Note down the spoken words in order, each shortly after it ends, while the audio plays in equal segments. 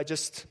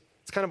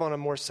It's kind of on a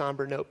more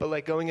somber note, but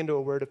like going into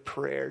a word of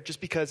prayer, just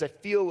because I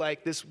feel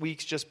like this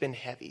week's just been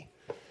heavy.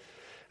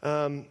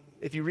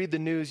 If you read the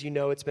news, you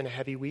know it's been a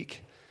heavy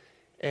week.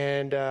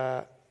 And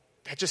that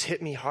just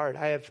hit me hard.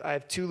 I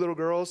have two little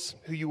girls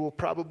who you will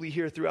probably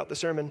hear throughout the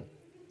sermon.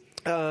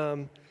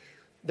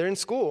 They're in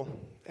school,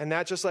 and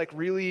that just like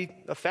really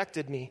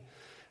affected me.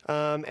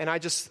 And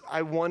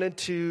I wanted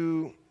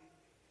to,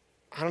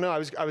 I don't know,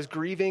 I was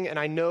grieving, and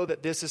I know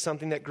that this is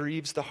something that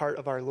grieves the heart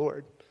of our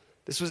Lord.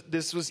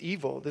 This was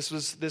evil. This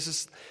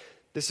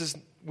is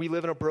we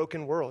live in a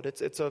broken world.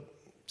 It's a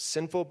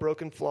sinful,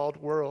 broken, flawed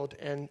world,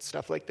 and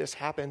stuff like this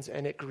happens,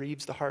 and it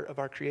grieves the heart of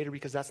our Creator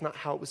because that's not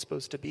how it was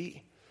supposed to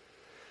be.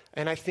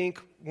 And I think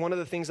one of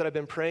the things that I've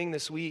been praying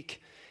this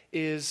week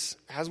is,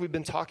 as we've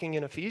been talking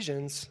in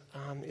Ephesians,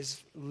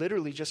 is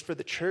literally just for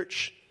the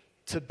church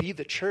to be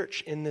the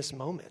church in this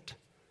moment.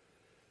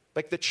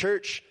 Like the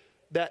church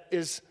that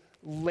is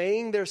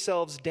laying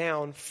themselves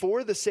down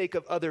for the sake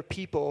of other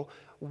people,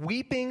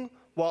 weeping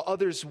while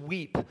others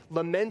weep,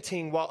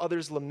 lamenting while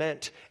others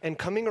lament, and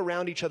coming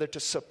around each other to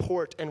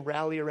support and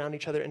rally around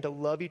each other and to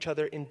love each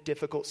other in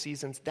difficult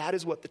seasons. That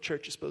is what the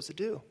church is supposed to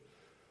do.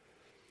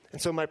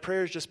 And so my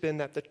prayer has just been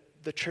that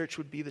the church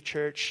would be the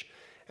church,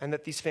 and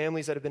that these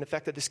families that have been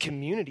affected, this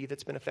community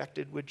that's been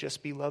affected, would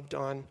just be loved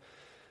on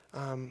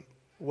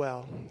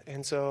well.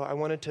 And so I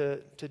wanted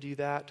to do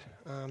that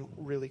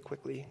really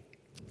quickly.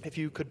 If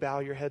you could bow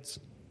your heads.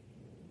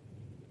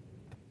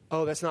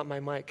 Oh, that's not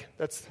my mic.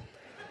 That's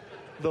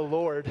the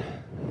Lord.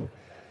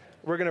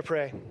 We're going to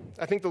pray.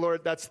 I think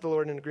that's the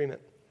Lord in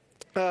agreement.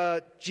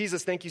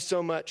 Jesus, thank you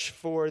so much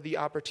for the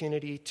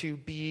opportunity to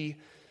be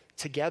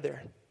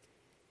together.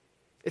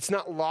 It's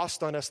not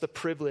lost on us the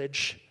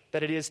privilege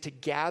that it is to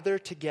gather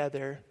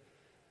together,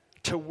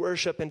 to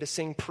worship and to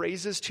sing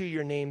praises to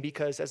your name,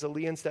 because as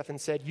Aaliyah and Stephan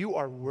said, you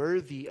are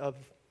worthy of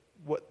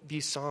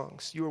these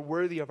songs. You are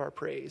worthy of our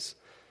praise.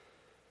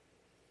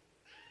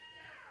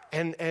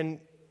 And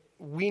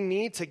we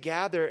need to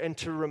gather and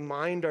to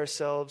remind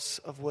ourselves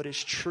of what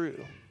is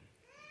true.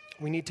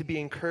 We need to be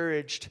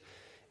encouraged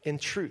in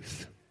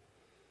truth.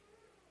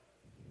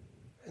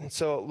 And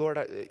so, Lord,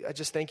 I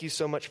just thank you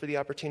so much for the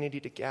opportunity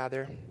to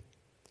gather.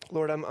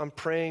 Lord, I'm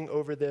praying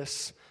over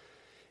this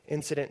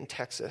incident in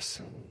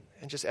Texas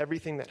and just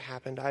everything that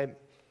happened.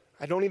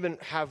 I don't even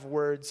have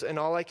words, and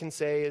all I can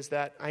say is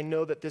that I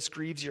know that this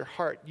grieves your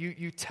heart.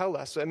 You tell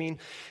us. I mean,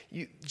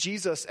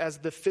 Jesus, as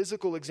the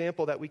physical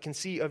example that we can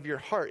see of your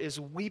heart, is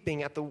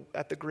weeping at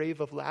the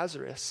grave of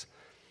Lazarus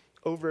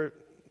over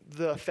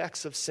the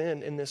effects of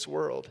sin in this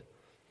world.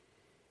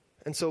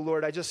 And so,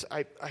 Lord, I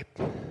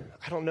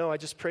don't know. I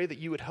just pray that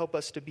you would help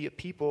us to be a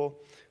people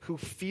who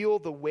feel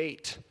the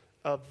weight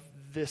of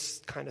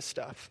this kind of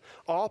stuff.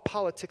 All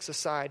politics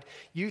aside,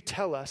 you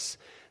tell us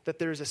that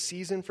there is a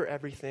season for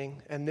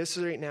everything, and this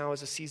right now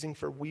is a season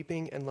for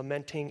weeping and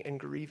lamenting and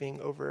grieving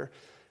over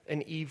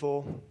an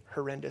evil,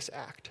 horrendous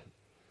act.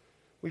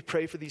 We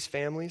pray for these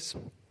families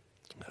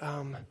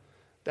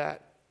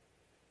that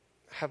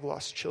have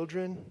lost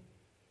children,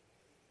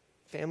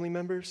 family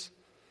members,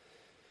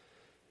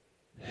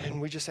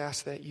 and we just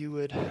ask that you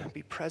would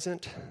be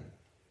present,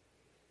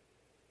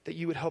 that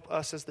you would help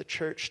us as the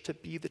church to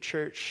be the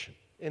church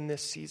in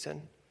this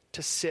season,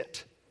 to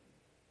sit,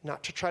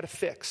 not to try to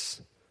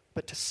fix,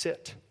 but to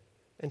sit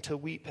and to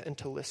weep and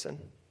to listen.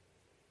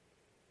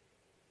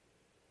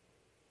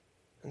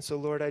 And so,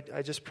 Lord,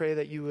 I just pray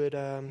that you would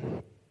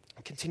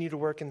continue to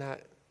work in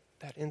that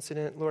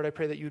incident. Lord, I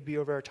pray that you would be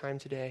over our time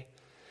today.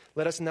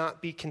 Let us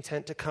not be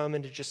content to come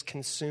and to just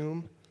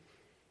consume.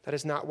 That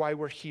is not why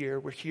we're here.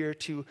 We're here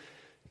to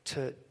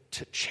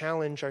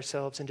challenge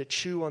ourselves and to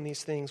chew on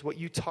these things. What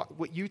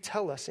you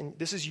tell us, and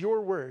this is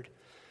your word,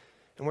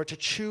 and we're to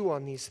chew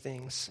on these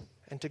things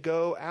and to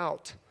go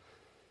out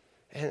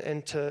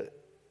and to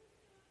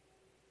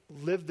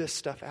live this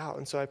stuff out.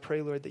 And so I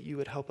pray, Lord, that you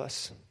would help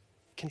us.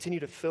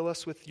 Continue to fill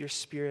us with your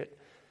Spirit.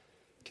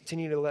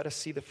 Continue to let us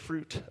see the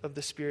fruit of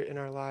the Spirit in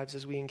our lives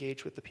as we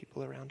engage with the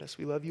people around us.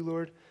 We love you,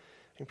 Lord,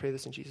 and pray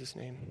this in Jesus'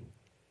 name.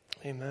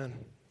 Amen.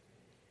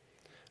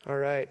 All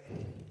right.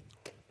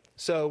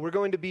 So we're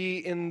going to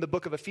be in the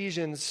book of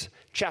Ephesians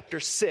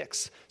chapter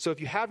 6. So if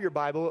you have your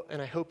Bible,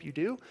 and I hope you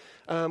do,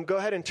 go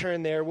ahead and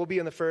turn there. We'll be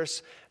in the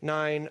first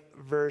 9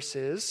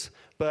 verses,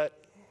 but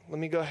let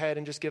me go ahead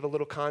and just give a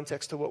little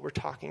context to what we're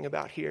talking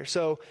about here.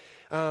 So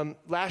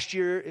last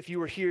year, if you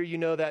were here, you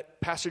know that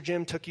Pastor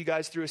Jim took you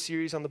guys through a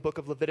series on the book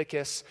of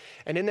Leviticus.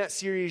 And in that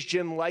series,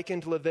 Jim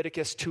likened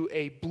Leviticus to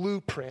a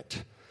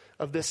blueprint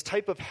of this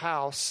type of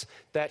house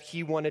that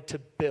he wanted to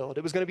build.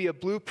 It was going to be a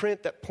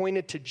blueprint that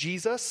pointed to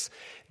Jesus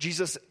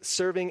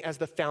serving as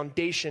the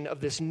foundation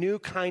of this new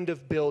kind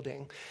of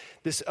building,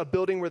 a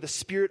building where the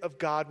Spirit of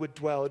God would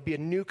dwell. It'd be a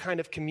new kind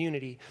of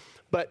community.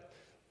 But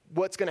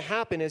what's going to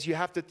happen is you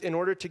have to, in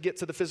order to get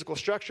to the physical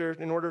structure,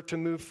 in order to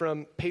move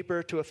from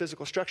paper to a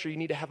physical structure, you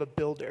need to have a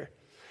builder.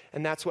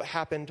 And that's what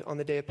happened on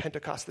the day of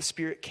Pentecost. The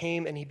Spirit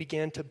came and he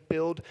began to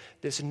build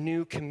this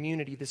new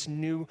community, this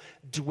new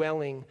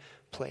dwelling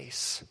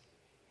place.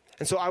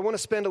 And so I want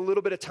to spend a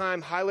little bit of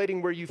time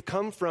highlighting where you've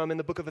come from in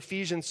the book of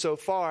Ephesians so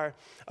far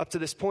up to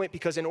this point,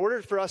 because in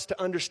order for us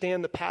to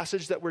understand the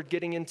passage that we're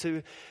getting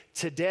into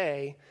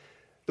today,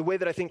 the way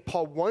that I think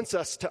Paul wants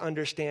us to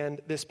understand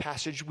this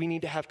passage, we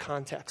need to have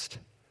context.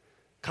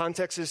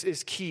 Context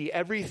is key.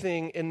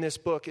 Everything in this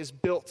book is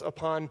built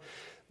upon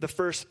the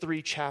first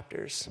 3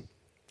 chapters.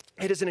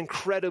 It is an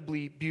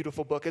incredibly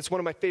beautiful book. It's one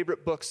of my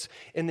favorite books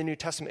in the New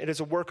Testament. It is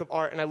a work of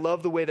art, and I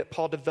love the way that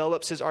Paul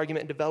develops his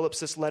argument and develops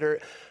this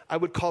letter. I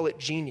would call it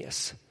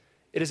genius.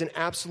 It is an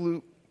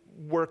absolute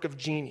work of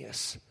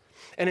genius.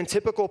 And in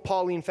typical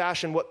Pauline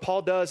fashion, what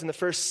Paul does in the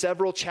first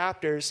several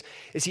chapters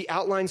is he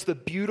outlines the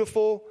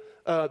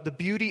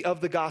beauty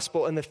of the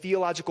gospel and the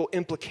theological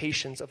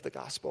implications of the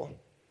gospel.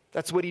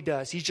 That's what he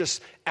does. He's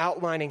just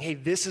outlining, hey,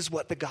 this is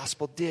what the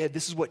gospel did.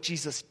 This is what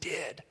Jesus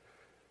did.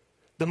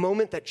 The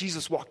moment that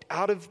Jesus walked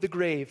out of the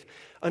grave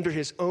under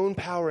his own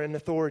power and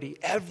authority,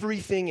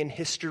 everything in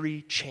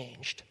history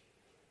changed.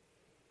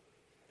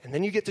 And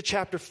then you get to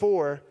chapter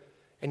 4,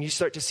 and you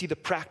start to see the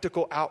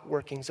practical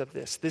outworkings of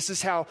this.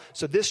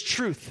 So this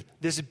truth,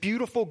 this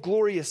beautiful,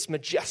 glorious,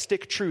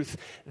 majestic truth,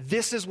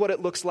 this is what it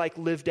looks like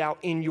lived out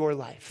in your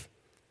life.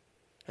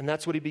 And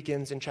that's what he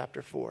begins in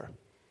chapter 4.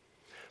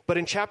 But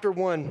in chapter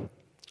 1,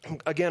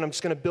 again, I'm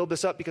just going to build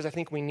this up because I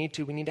think we need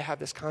to. We need to have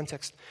this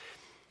context.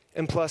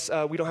 And plus,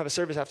 we don't have a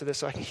service after this,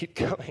 so I can keep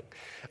going.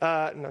 No,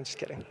 I'm just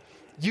kidding.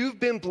 You've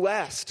been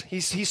blessed.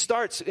 He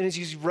starts, and as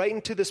he's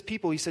writing to this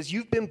people, he says,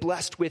 you've been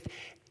blessed with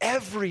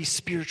every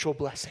spiritual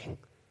blessing.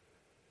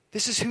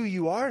 This is who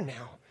you are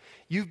now.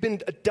 You've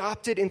been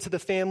adopted into the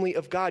family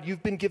of God.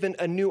 You've been given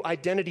a new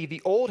identity.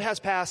 The old has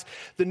passed,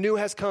 the new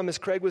has come, as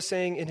Craig was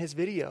saying in his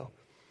video,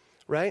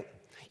 right?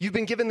 You've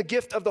been given the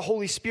gift of the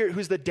Holy Spirit,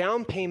 who's the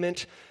down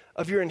payment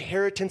of your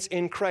inheritance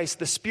in Christ,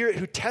 the Spirit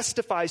who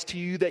testifies to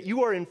you that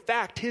you are in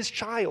fact his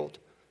child,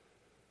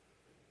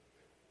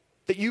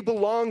 that you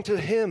belong to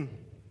him.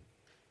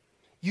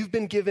 You've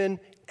been given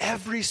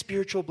every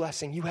spiritual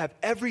blessing. You have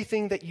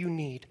everything that you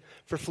need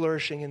for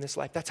flourishing in this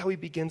life. That's how he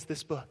begins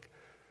this book.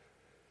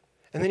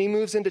 And then he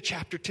moves into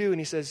chapter 2 and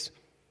he says,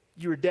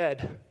 you were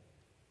dead.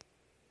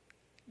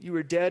 You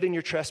were dead in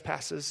your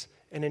trespasses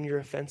and in your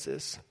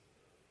offenses.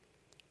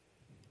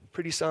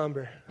 Pretty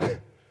somber.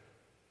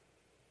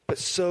 But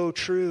so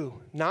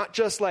true. Not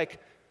just like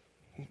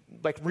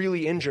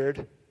really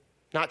injured.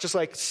 Not just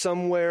like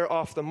somewhere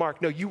off the mark.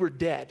 No, you were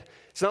dead.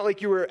 It's not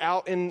like you were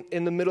out in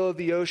the middle of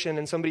the ocean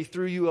and somebody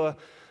threw you a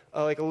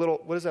little,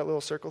 what is that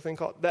little circle thing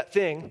called? That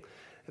thing,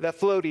 that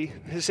floaty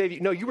to save you.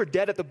 No, you were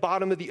dead at the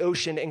bottom of the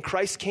ocean and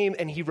Christ came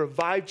and he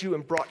revived you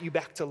and brought you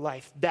back to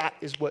life. That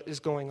is what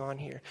is going on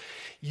here.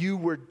 You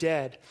were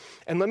dead.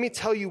 And let me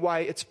tell you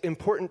why it's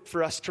important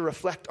for us to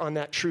reflect on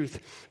that truth,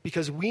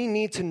 because we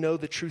need to know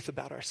the truth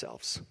about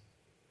ourselves.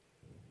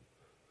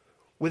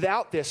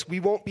 Without this, we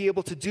won't be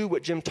able to do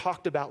what Jim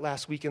talked about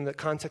last week in the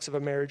context of a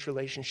marriage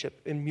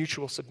relationship in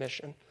mutual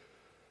submission.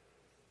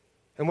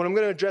 And what I'm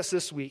going to address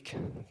this week,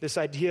 this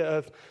idea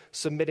of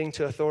submitting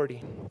to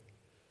authority.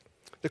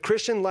 The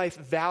Christian life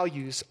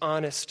values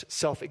honest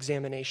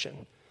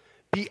self-examination.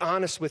 Be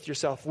honest with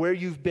yourself, where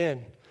you've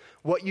been,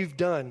 what you've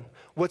done,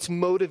 what's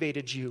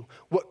motivated you,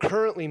 what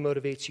currently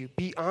motivates you.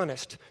 Be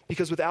honest,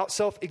 because without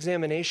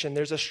self-examination,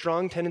 there's a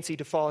strong tendency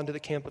to fall into the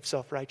camp of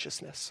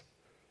self-righteousness.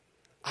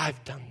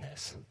 I've done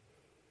this.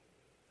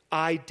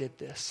 I did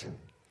this.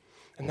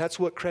 And that's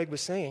what Craig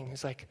was saying.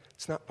 He's like,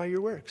 it's not by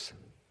your works.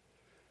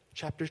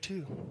 Chapter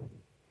 2.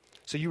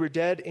 So you were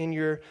dead in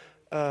your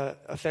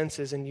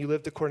offenses and you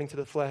lived according to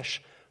the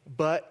flesh,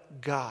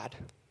 but God.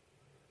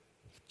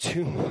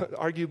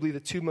 Arguably the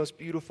 2 most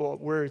beautiful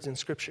words in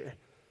Scripture.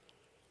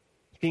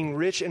 Being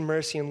rich in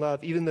mercy and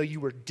love, even though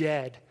you were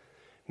dead,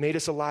 made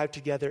us alive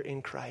together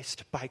in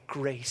Christ. By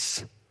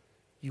grace,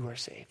 you are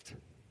saved.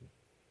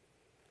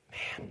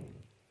 Man,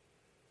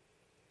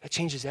 that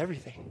changes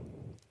everything.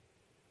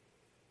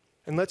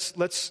 And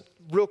let's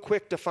real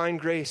quick define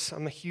grace.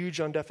 I'm huge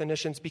on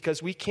definitions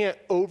because we can't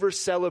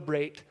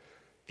over-celebrate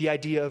the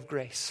idea of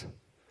grace.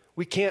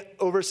 We can't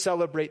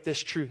over-celebrate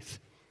this truth.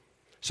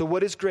 So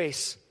what is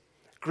grace?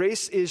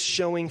 Grace is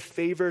showing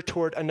favor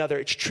toward another.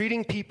 It's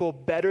treating people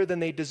better than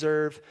they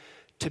deserve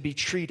to be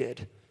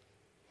treated.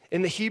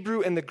 In the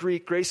Hebrew and the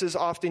Greek, grace is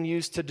often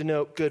used to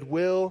denote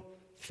goodwill,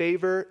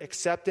 favor,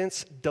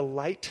 acceptance,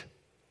 delight,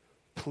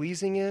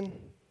 pleasing in,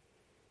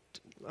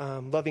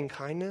 loving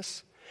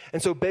kindness.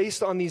 And so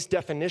based on these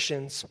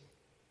definitions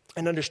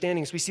and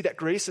understandings, we see that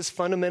grace is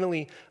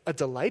fundamentally a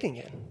delighting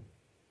in.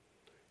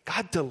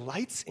 God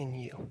delights in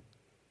you.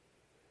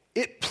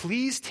 It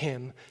pleased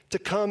him to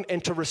come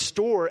and to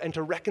restore and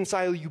to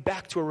reconcile you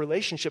back to a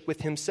relationship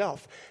with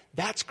himself.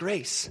 That's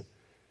grace.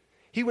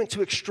 He went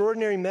to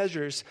extraordinary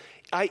measures,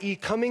 i.e.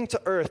 coming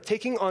to earth,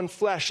 taking on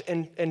flesh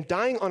and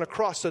dying on a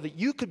cross so that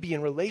you could be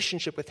in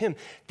relationship with him.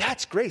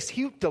 That's grace.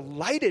 He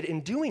delighted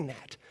in doing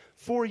that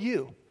for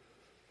you.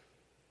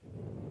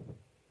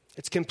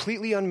 It's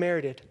completely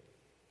unmerited.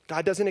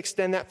 God doesn't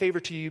extend that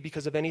favor to you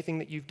because of anything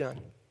that you've done.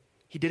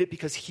 He did it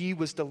because he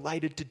was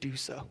delighted to do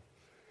so.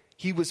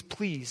 He was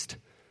pleased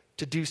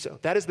to do so.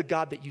 That is the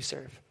God that you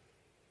serve.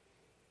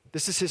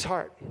 This is his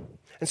heart.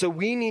 And so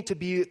we need to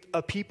be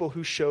a people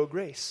who show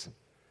grace.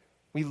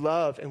 We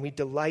love and we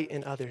delight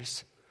in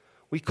others.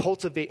 We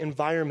cultivate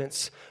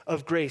environments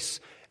of grace.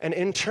 And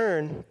in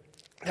turn,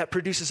 that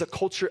produces a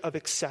culture of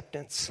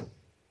acceptance.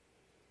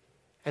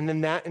 And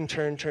then that in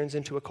turn turns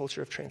into a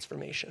culture of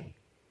transformation.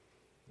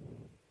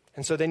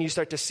 And so then you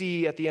start to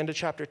see at the end of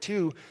chapter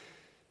 2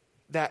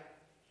 that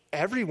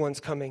everyone's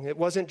coming. It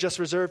wasn't just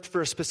reserved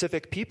for a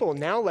specific people.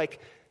 Now,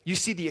 you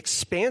see the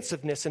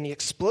expansiveness and the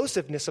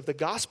explosiveness of the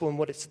gospel and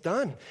what it's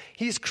done.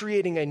 He's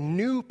creating a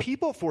new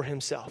people for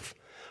himself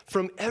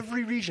from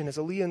every region, as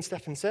Aaliyah and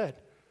Stephen said.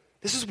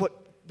 This is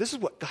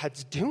what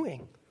God's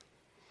doing.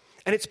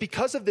 And it's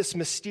because of this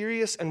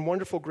mysterious and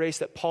wonderful grace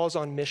that Paul's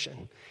on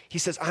mission. He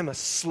says, I'm a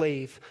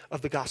slave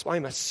of the gospel.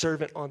 I'm a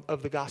servant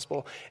of the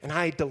gospel, and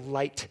I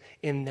delight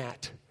in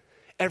that.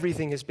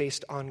 Everything is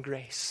based on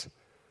grace.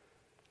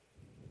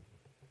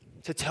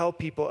 To tell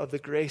people of the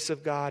grace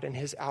of God and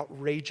his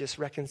outrageous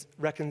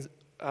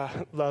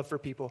love for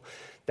people.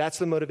 That's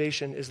the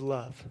motivation, is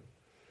love.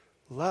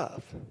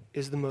 Love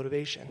is the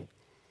motivation.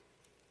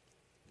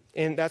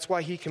 And that's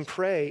why he can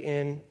pray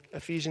in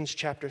Ephesians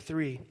chapter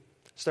 3,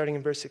 starting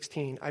in verse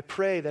 16. I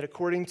pray that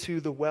according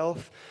to the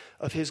wealth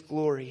of his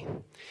glory,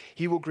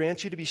 he will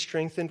grant you to be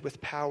strengthened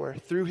with power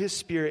through his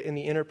Spirit in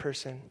the inner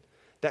person,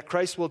 that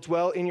Christ will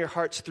dwell in your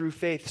hearts through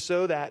faith,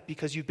 so that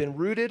because you've been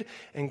rooted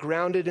and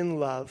grounded in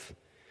love,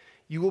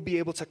 you will be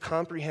able to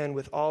comprehend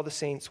with all the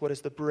saints what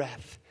is the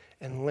breadth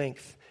and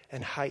length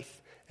and height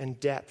and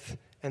depth,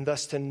 and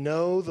thus to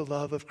know the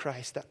love of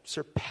Christ that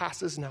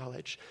surpasses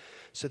knowledge,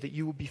 so that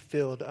you will be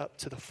filled up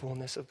to the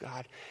fullness of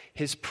God.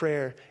 His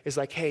prayer is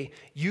like, hey,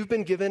 you've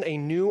been given a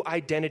new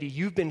identity.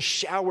 You've been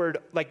showered,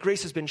 like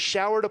grace has been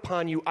showered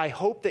upon you. I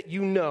hope that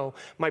you know.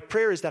 My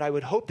prayer is that I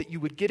would hope that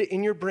you would get it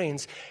in your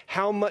brains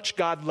how much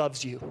God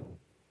loves you.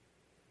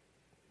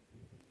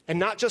 And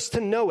not just to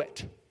know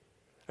it.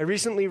 I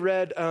recently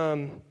read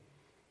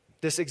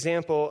this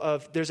example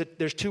of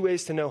there's two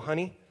ways to know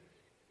honey.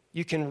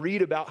 You can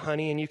read about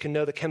honey and you can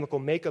know the chemical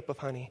makeup of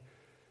honey,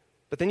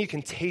 but then you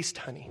can taste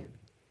honey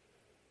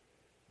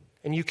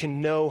and you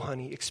can know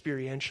honey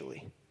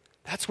experientially.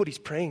 That's what he's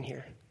praying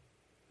here.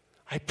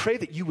 I pray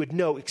that you would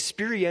know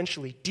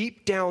experientially,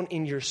 deep down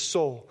in your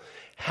soul,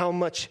 how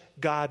much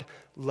God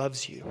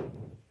loves you.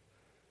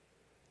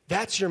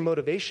 That's your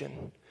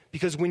motivation.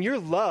 Because when you're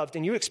loved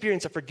and you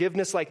experience a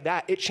forgiveness like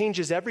that, it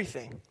changes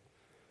everything.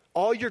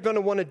 All you're going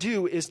to want to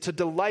do is to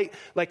delight,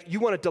 you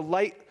want to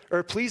delight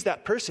or please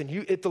that person.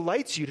 It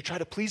delights you to try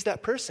to please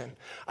that person.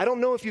 I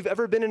don't know if you've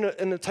ever been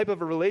in a type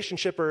of a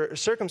relationship or a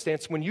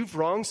circumstance when you've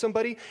wronged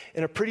somebody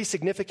in a pretty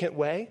significant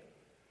way,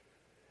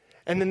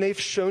 and then they've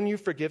shown you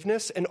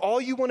forgiveness, and all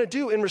you want to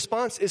do in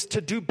response is to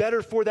do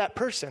better for that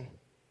person.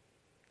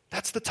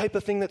 That's the type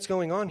of thing that's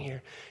going on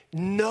here.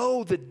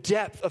 Know the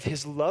depth of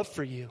his love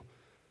for you.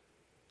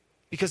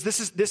 Because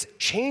this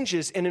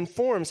changes and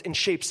informs and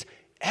shapes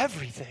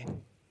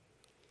everything.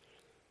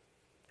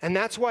 And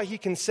that's why he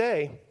can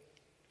say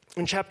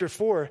in chapter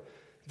 4,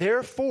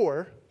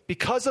 therefore,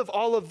 because of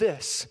all of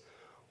this,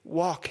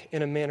 walk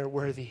in a manner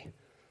worthy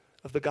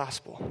of the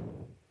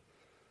gospel.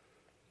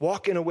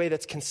 Walk in a way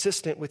that's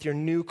consistent with your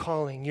new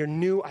calling, your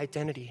new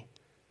identity,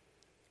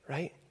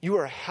 right? You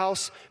are a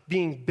house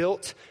being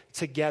built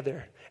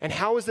together. And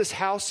how is this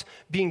house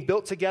being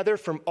built together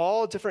from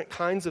all different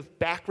kinds of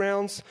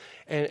backgrounds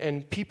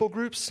and people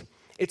groups?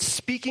 It's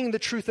speaking the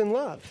truth in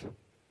love.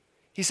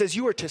 He says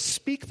you are to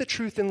speak the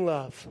truth in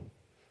love.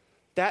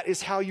 That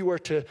is how you are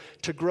to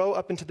grow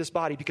up into this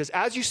body. Because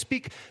as you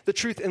speak the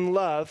truth in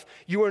love,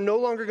 you are no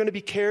longer going to be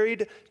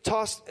carried,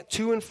 tossed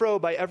to and fro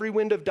by every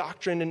wind of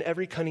doctrine and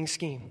every cunning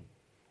scheme.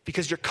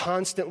 Because you're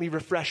constantly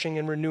refreshing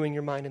and renewing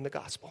your mind in the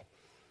gospel.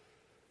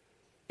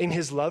 In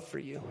his love for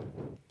you.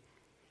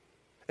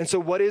 And so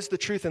what is the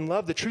truth in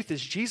love? The truth is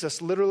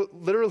Jesus.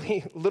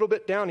 Literally, a little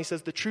bit down, he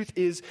says the truth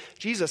is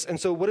Jesus. And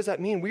so what does that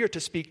mean? We are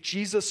to speak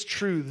Jesus'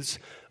 truths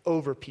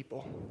over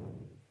people.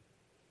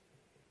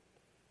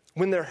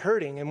 When they're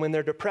hurting and when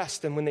they're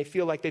depressed and when they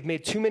feel like they've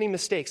made too many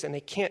mistakes and they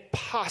can't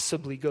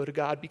possibly go to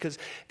God because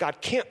God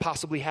can't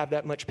possibly have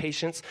that much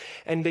patience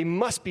and they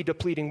must be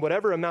depleting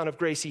whatever amount of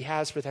grace he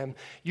has for them,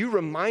 you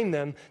remind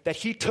them that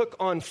he took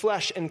on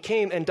flesh and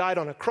came and died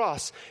on a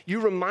cross. You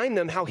remind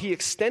them how he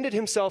extended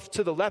himself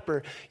to the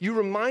leper. You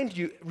remind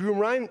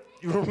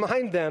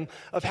them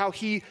of how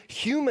he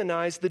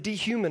humanized the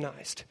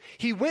dehumanized.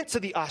 He went to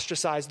the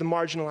ostracized, the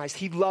marginalized.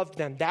 He loved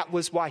them. That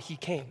was why he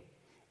came.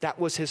 That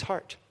was his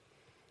heart.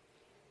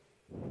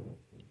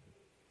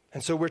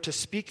 And so we're to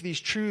speak these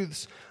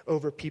truths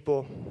over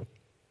people.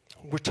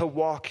 We're to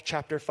walk,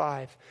 chapter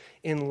 5,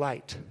 in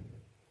light.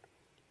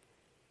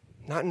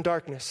 Not in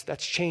darkness.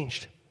 That's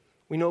changed.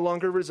 We no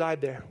longer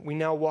reside there. We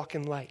now walk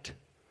in light.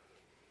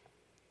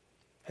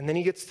 And then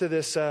he gets to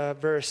this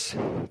verse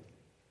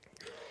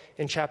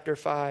in chapter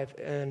 5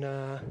 and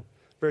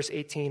verse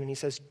 18, and he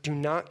says, do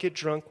not get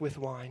drunk with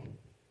wine,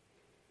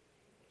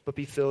 but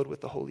be filled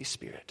with the Holy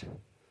Spirit.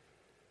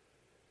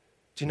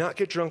 Do not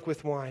get drunk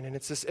with wine. And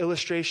it's this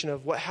illustration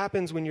of what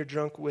happens when you're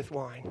drunk with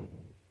wine.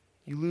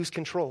 You lose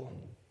control.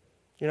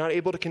 You're not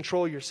able to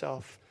control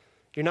yourself.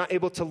 You're not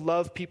able to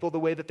love people the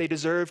way that they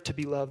deserve to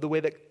be loved, the way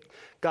that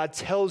God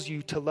tells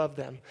you to love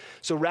them.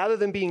 So rather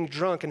than being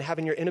drunk and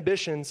having your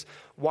inhibitions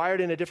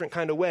wired in a different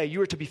kind of way, you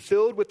are to be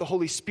filled with the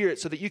Holy Spirit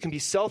so that you can be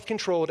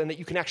self-controlled and that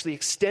you can actually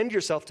extend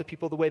yourself to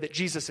people the way that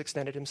Jesus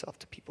extended himself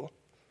to people.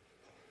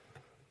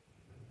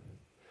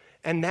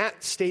 And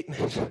that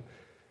statement,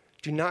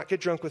 do not get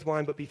drunk with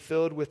wine, but be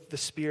filled with the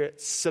Spirit,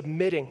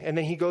 submitting. And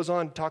then he goes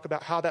on to talk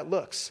about how that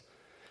looks.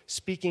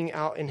 Speaking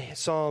out in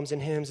psalms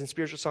and hymns and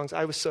spiritual songs.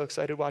 I was so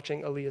excited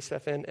watching Aaliyah,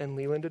 Stefan, and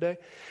Leland today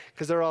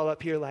because they're all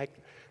up here like,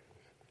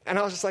 and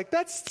I was just like,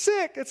 that's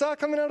sick. It's all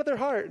coming out of their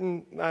heart.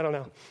 And I don't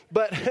know.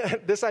 But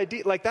this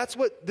idea, like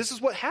this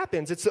is what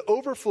happens. It's the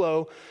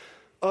overflow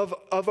of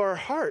our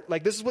heart.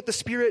 Like this is what the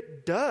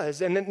Spirit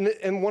does.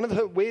 And one of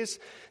the ways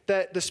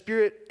that the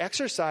Spirit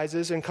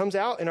exercises and comes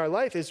out in our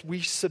life is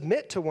we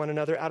submit to one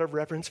another out of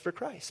reverence for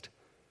Christ.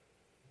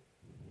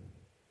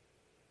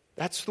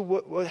 That's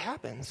what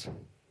happens.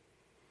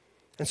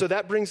 And so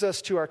that brings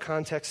us to our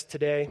context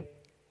today.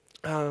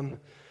 And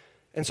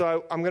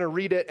so I'm going to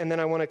read it, and then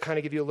I want to kind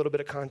of give you a little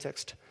bit of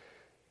context.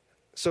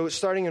 So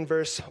starting in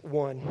verse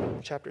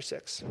 1, chapter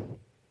 6.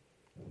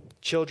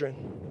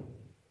 Children,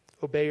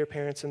 obey your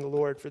parents in the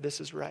Lord, for this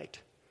is right.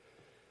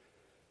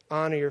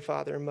 Honor your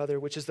father and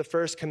mother, which is the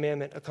first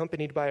commandment,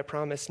 accompanied by a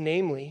promise,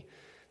 namely,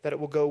 that it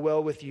will go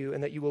well with you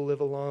and that you will live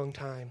a long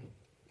time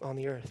on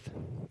the earth.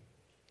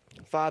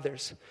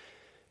 Fathers,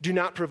 do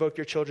not provoke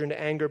your children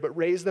to anger, but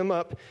raise them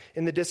up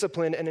in the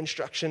discipline and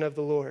instruction of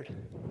the Lord.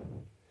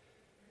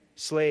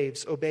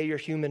 Slaves, obey your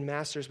human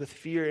masters with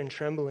fear and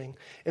trembling,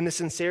 in the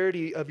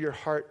sincerity of your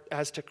heart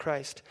as to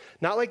Christ.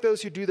 Not like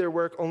those who do their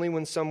work only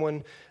when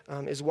someone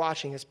is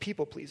watching, as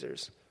people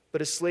pleasers,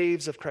 but as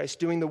slaves of Christ,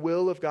 doing the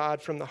will of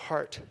God from the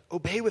heart.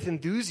 Obey with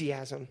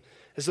enthusiasm,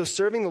 as though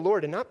serving the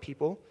Lord and not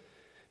people,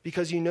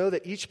 because you know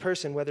that each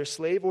person, whether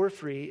slave or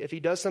free, if he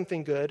does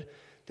something good,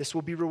 this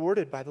will be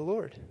rewarded by the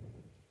Lord.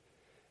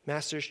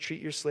 Masters,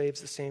 treat your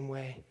slaves the same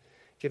way,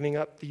 giving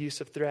up the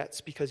use of threats,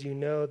 because you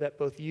know that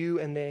both you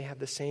and they have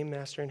the same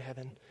master in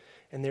heaven,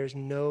 and there is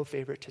no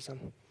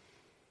favoritism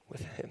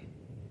with him,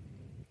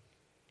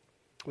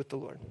 with the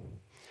Lord.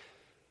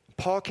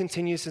 Paul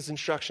continues his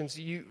instructions.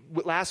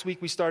 Last week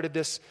we started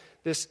this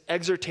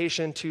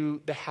exhortation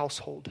to the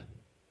household,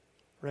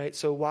 right?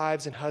 So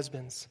wives and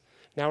husbands.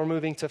 Now we're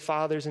moving to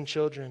fathers and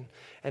children,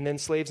 and then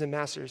slaves and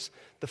masters.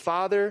 The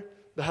father,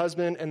 the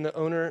husband, and the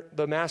owner,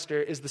 the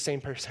master, is the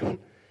same person.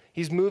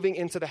 He's moving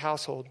into the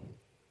household.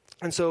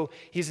 And so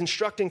he's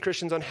instructing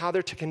Christians on how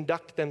they're to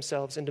conduct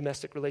themselves in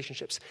domestic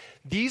relationships.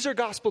 These are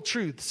gospel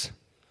truths,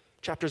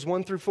 chapters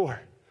 1 through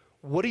 4.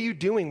 What are you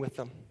doing with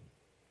them?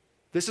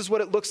 This is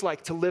what it looks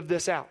like to live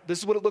this out. This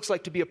is what it looks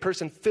like to be a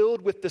person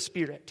filled with the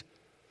Spirit.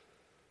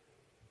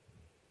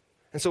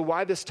 And so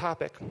why this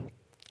topic?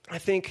 I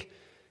think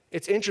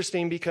it's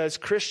interesting because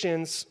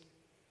Christians,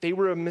 they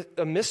were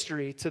a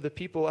mystery to the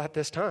people at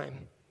this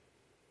time.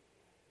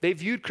 They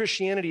viewed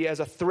Christianity as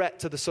a threat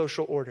to the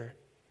social order.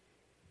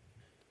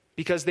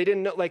 Because they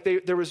didn't know, like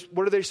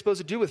what are they supposed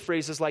to do with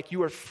phrases like,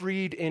 you are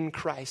freed in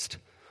Christ?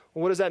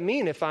 Well, what does that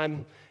mean if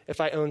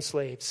I own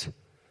slaves?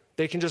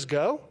 They can just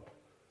go?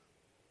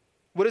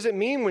 What does it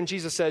mean when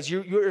Jesus says,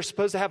 you are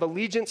supposed to have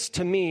allegiance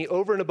to me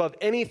over and above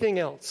anything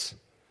else?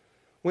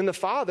 When the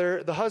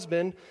father, the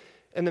husband,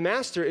 and the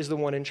master is the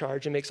one in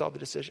charge and makes all the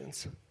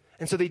decisions.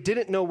 And so they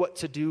didn't know what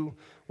to do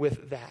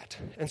with that.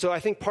 And so I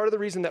think part of the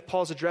reason that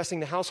Paul's addressing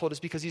the household is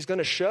because he's going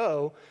to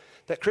show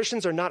that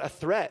Christians are not a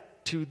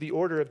threat to the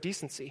order of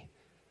decency.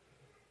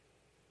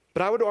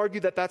 But I would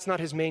argue that that's not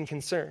his main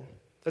concern.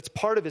 That's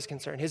part of his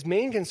concern. His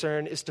main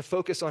concern is to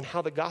focus on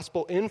how the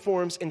gospel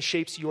informs and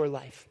shapes your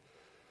life.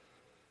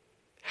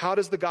 How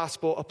does the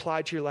gospel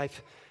applied to your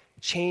life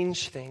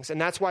change things? And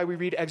that's why we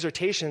read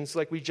exhortations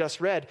like we just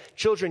read.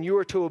 Children, you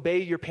are to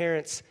obey your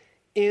parents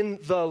in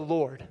the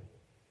Lord.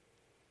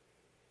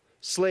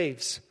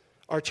 Slaves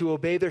are to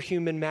obey their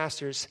human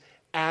masters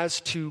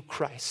as to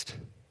Christ.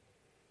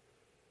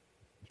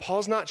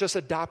 Paul's not just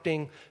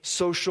adopting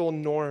social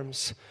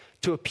norms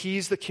to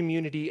appease the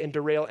community and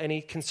derail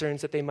any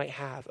concerns that they might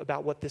have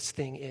about what this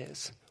thing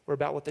is or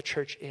about what the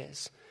church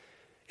is.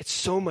 It's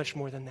so much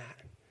more than that.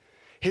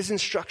 His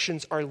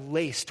instructions are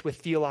laced with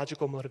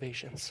theological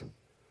motivations.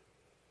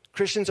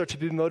 Christians are to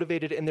be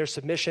motivated in their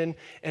submission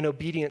and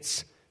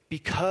obedience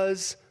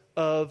because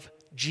of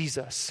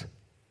Jesus.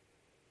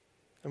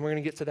 And we're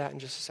going to get to that in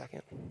just a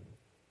second.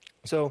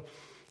 So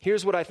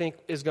here's what I think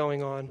is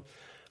going on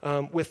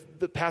with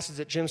the passage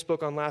that Jim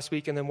spoke on last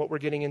week and then what we're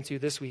getting into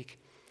this week.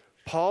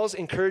 Paul's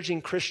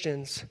encouraging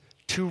Christians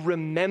to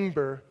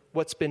remember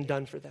what's been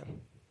done for them.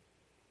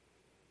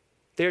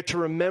 They're to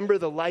remember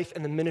the life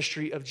and the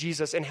ministry of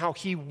Jesus and how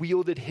he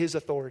wielded his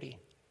authority.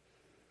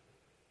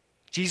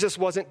 Jesus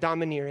wasn't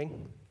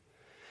domineering.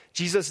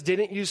 Jesus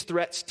didn't use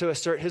threats to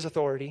assert his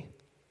authority.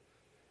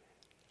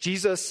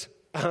 Jesus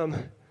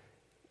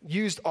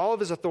used all of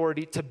his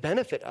authority to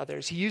benefit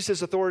others. He used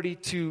his authority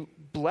to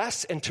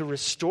bless and to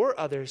restore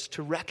others,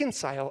 to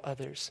reconcile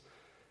others.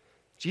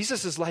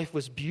 Jesus' life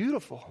was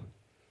beautiful.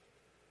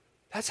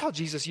 That's how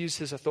Jesus used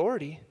his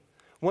authority.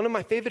 One of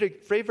my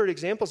favorite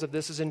examples of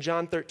this is in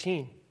John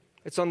 13.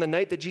 It's on the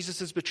night that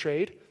Jesus is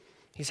betrayed.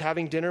 He's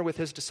having dinner with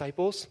his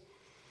disciples.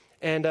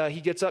 And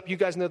he gets up. You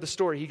guys know the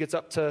story. He gets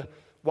up to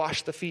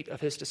wash the feet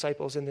of his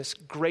disciples in this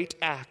great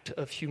act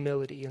of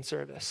humility and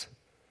service.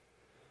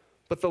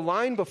 But the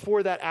line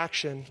before that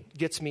action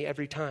gets me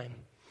every time,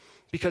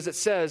 because it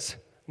says,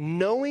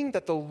 knowing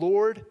that the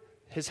Lord,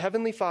 his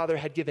heavenly Father,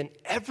 had given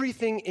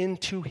everything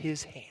into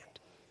his hand,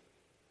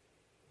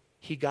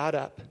 he got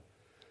up,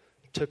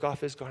 took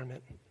off his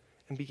garment,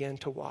 and began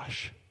to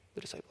wash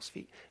the disciples'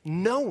 feet,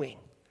 knowing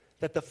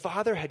that the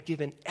Father had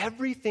given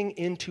everything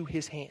into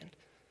his hand.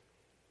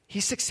 He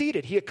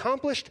succeeded. He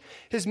accomplished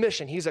his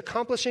mission. He's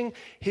accomplishing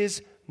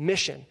his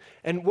mission.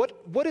 And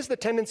what is the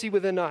tendency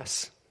within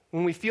us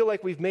when we feel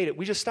like we've made it?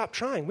 We just stop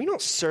trying. We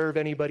don't serve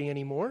anybody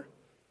anymore.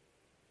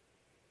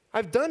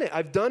 I've done it.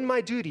 I've done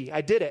my duty.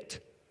 I did it.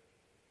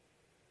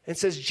 And it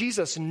says,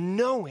 Jesus,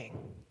 knowing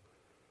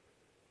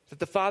that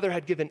the Father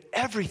had given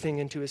everything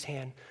into his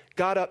hand,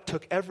 got up,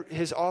 took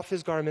off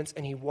his garments,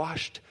 and he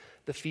washed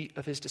the feet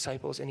of his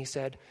disciples. And he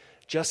said,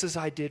 just as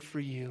I did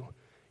for you,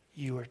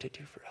 you are to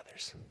do for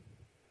others.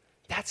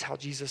 That's how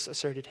Jesus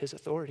asserted his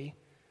authority.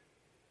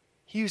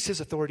 He used his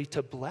authority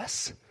to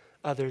bless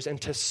others and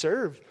to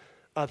serve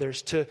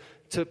others, to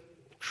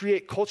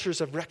create cultures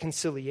of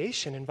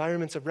reconciliation,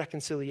 environments of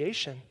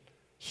reconciliation,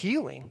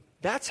 healing.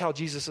 That's how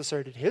Jesus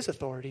asserted his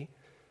authority.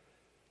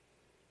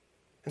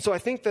 And so I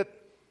think that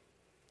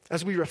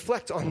as we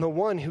reflect on the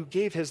one who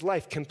gave his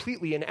life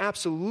completely and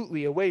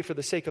absolutely away for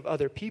the sake of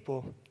other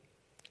people,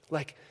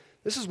 like,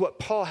 this is what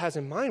Paul has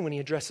in mind when he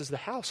addresses the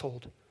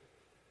household.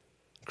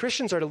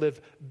 Christians are to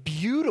live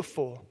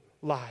beautiful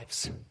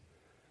lives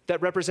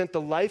that represent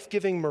the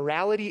life-giving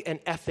morality and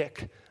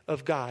ethic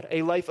of God,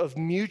 a life of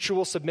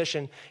mutual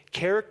submission,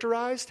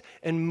 characterized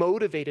and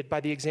motivated by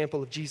the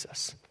example of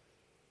Jesus.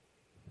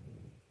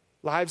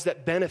 Lives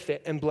that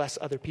benefit and bless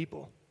other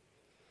people.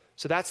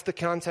 So that's the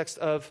context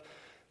of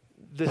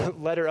the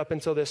letter up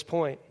until this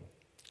point.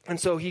 And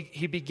so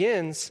he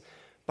begins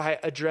by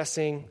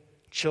addressing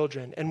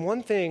children. And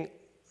one thing,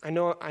 I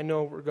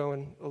know we're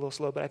going a little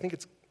slow, but I think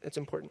it's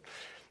important.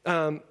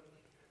 One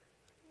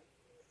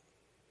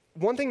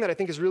thing that I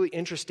think is really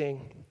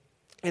interesting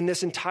in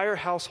this entire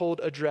household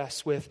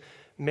address with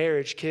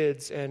marriage,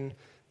 kids, and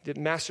the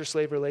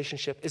master-slave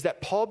relationship is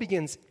that Paul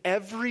begins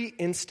every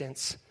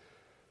instance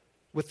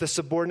with the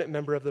subordinate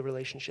member of the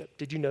relationship.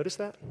 Did you notice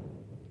that?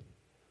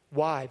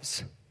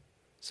 Wives,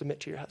 submit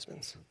to your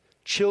husbands.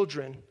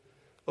 Children,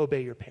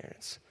 obey your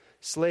parents.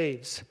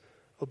 Slaves,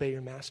 obey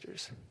your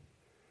masters.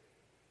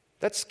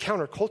 That's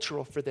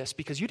countercultural for this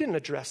because you didn't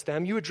address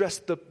them. You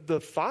addressed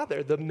the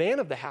father, the man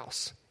of the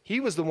house. He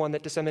was the one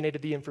that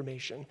disseminated the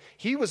information.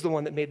 He was the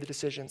one that made the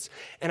decisions.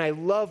 And I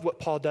love what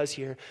Paul does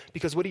here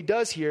because what he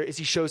does here is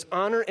he shows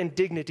honor and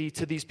dignity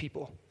to these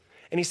people.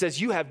 And he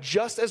says, you have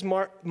just as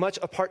much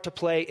a part to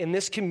play in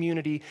this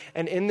community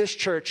and in this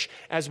church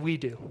as we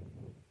do.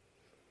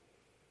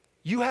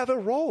 You have a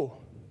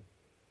role.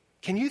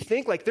 Can you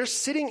think, like, they're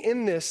sitting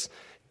in this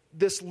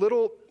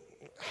little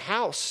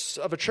house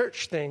of a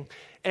church thing,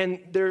 and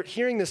they're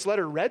hearing this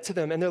letter read to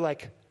them, and they're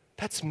like,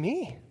 that's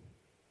me.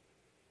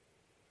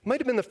 It might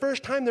have been the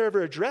first time they're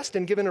ever addressed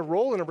and given a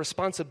role and a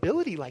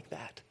responsibility like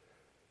that.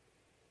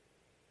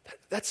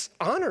 That's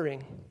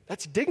honoring.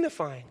 That's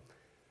dignifying.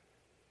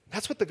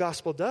 That's what the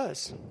gospel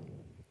does.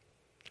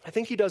 I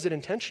think he does it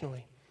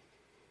intentionally.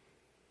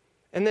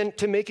 And then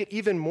to make it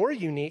even more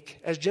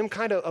unique, as Jim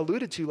kind of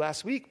alluded to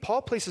last week,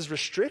 Paul places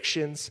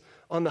restrictions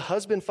on the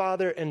husband,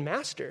 father, and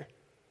master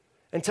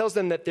and tells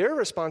them that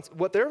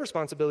what their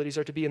responsibilities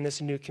are to be in this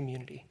new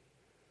community.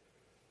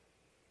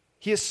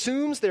 He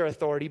assumes their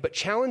authority, but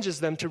challenges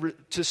them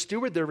to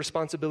steward their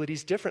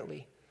responsibilities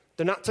differently.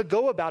 They're not to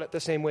go about it the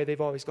same way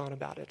they've always gone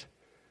about it.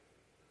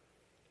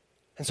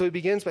 And so he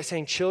begins by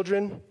saying,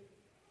 children,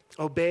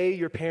 obey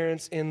your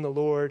parents in the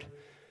Lord,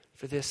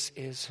 for this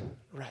is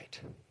right.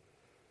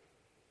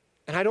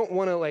 And I don't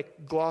want to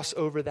gloss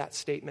over that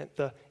statement,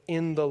 the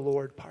in the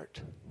Lord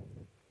part.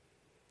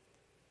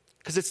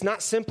 Because it's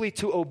not simply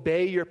to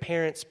obey your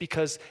parents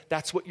because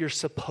that's what you're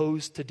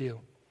supposed to do.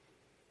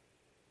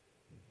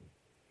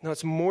 No,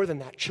 it's more than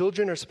that.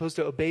 Children are supposed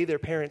to obey their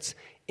parents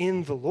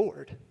in the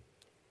Lord.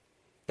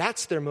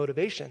 That's their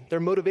motivation. Their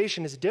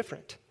motivation is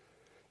different.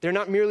 They're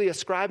not merely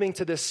ascribing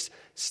to this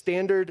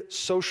standard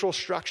social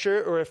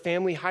structure or a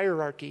family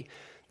hierarchy.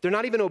 They're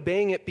not even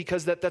obeying it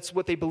because that's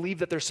what they believe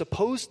that they're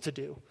supposed to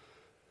do.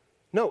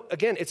 No,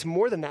 again, it's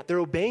more than that. They're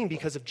obeying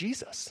because of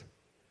Jesus.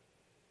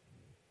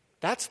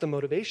 That's the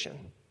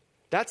motivation.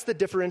 That's the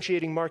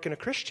differentiating mark in a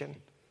Christian.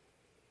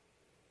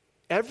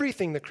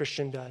 Everything the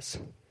Christian does,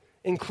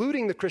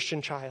 including the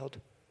Christian child,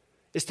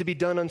 is to be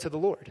done unto the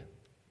Lord.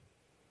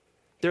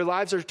 Their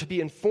lives are to be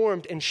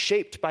informed and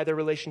shaped by their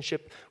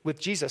relationship with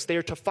Jesus. They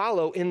are to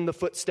follow in the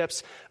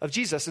footsteps of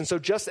Jesus. And so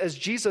just as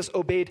Jesus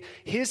obeyed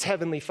his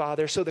heavenly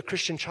Father, so the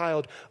Christian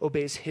child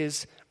obeys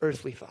his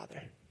earthly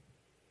father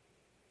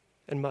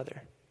and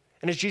mother.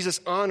 And as Jesus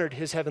honored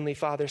his heavenly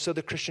Father, so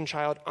the Christian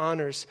child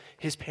honors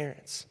his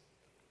parents.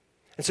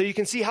 And so you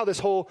can see how this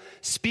whole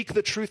speak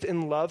the truth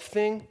in love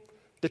thing,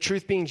 the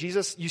truth being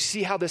Jesus, you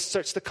see how this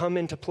starts to come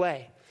into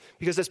play.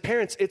 Because as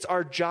parents, it's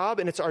our job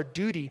and it's our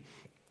duty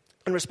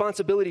and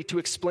responsibility to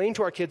explain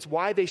to our kids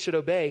why they should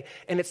obey.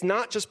 And it's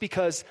not just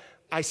because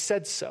I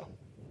said so.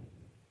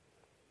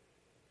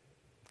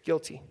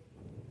 Guilty.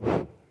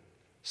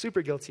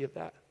 Super guilty of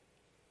that.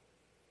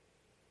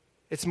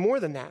 It's more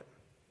than that.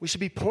 We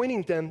should be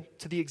pointing them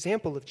to the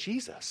example of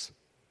Jesus.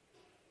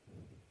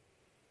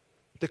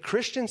 The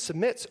Christian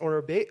submits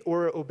or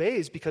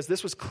obeys because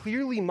this was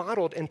clearly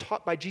modeled and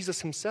taught by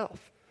Jesus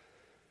himself.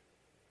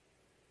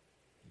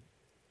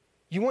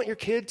 You want your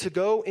kid to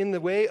go in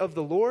the way of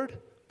the Lord?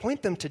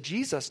 Point them to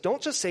Jesus.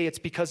 Don't just say it's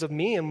because of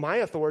me and my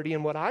authority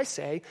and what I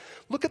say.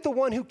 Look at the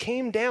one who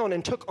came down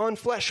and took on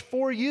flesh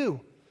for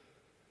you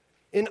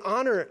in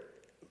honor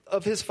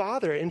of his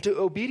Father, into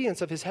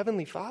obedience of his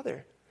heavenly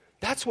Father.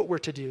 That's what we're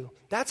to do.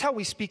 That's how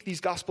we speak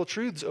these gospel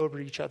truths over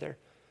each other.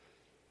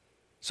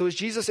 So as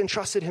Jesus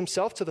entrusted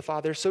himself to the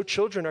Father, so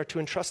children are to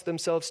entrust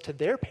themselves to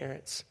their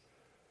parents.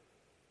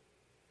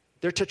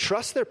 They're to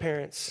trust their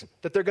parents,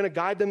 that they're going to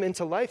guide them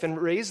into life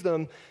and raise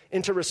them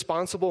into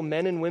responsible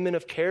men and women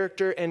of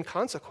character and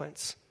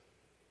consequence.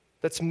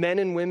 That's men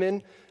and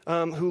women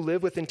who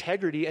live with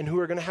integrity and who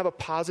are going to have a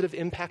positive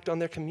impact on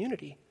their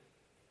community.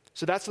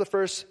 So that's the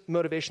first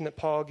motivation that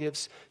Paul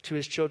gives to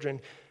his children.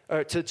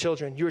 To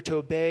children, you are to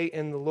obey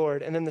in the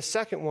Lord. And then the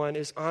second one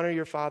is honor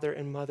your father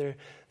and mother,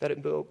 that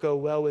it will go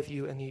well with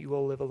you and that you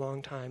will live a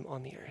long time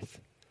on the earth.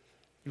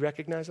 You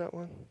recognize that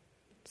one?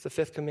 It's the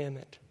fifth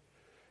commandment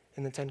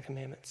in the 10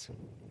 Commandments.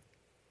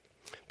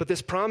 But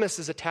this promise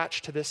is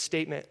attached to this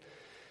statement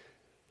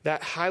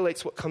that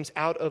highlights what comes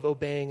out of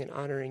obeying and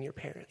honoring your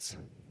parents.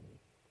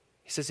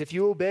 He says, if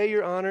you obey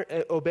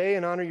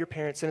and honor your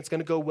parents, then it's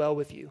going to go well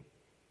with you,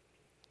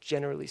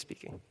 generally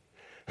speaking.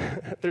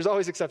 There's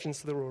always exceptions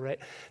to the rule, right?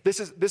 This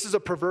is a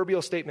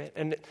proverbial statement,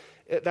 and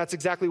that's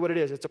exactly what it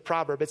is. It's a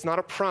proverb. It's not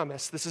a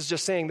promise. This is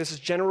just saying this is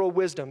general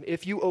wisdom.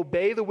 If you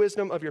obey the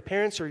wisdom of your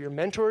parents or your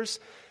mentors,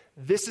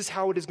 this is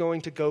how it is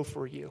going to go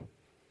for you,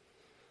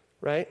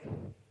 right?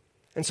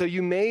 And so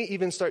you may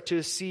even start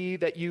to see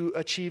that you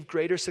achieve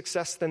greater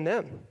success than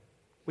them,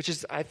 which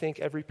is, I think,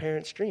 every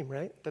parent's dream,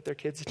 right? That their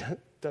kids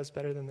does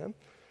better than them.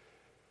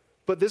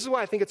 But this is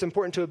why I think it's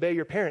important to obey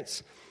your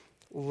parents.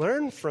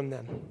 Learn from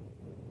them.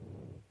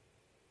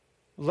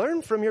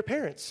 Learn from your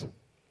parents.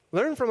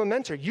 Learn from a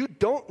mentor. You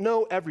don't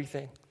know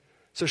everything,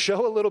 so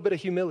show a little bit of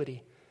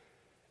humility.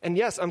 And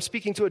yes, I'm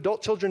speaking to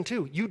adult children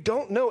too. You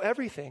don't know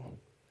everything.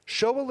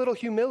 Show a little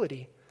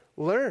humility.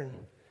 Learn.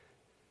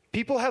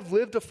 People have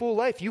lived a full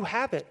life. You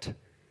haven't.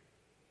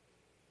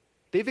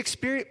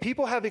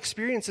 People have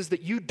experiences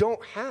that you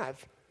don't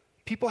have.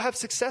 People have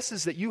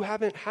successes that you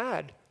haven't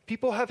had.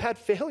 People have had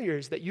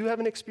failures that you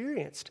haven't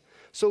experienced.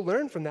 So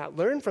learn from that.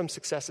 Learn from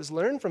successes.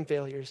 Learn from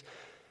failures.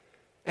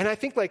 And I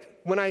think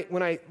when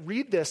I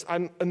read this,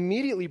 I'm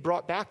immediately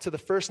brought back to the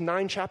first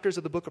 9 chapters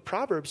of the book of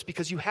Proverbs,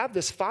 because you have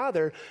this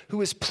father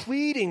who is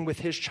pleading with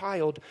his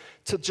child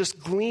to just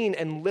glean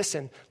and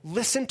listen.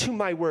 Listen to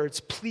my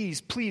words.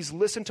 Please, please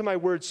listen to my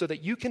words so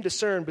that you can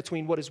discern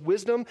between what is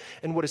wisdom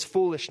and what is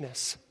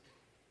foolishness.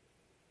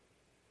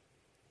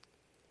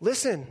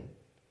 Listen.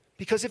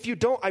 Because if you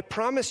don't, I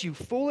promise you,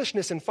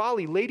 foolishness and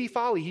folly, Lady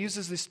Folly,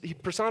 he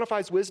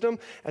personifies wisdom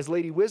as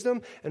Lady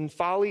Wisdom and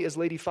folly as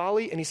Lady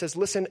Folly. And he says,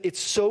 listen, it's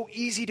so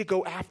easy to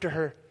go after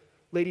her,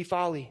 Lady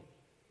Folly.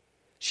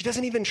 She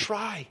doesn't even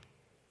try.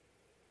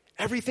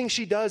 Everything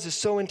she does is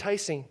so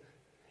enticing.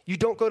 You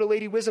don't go to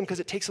Lady Wisdom because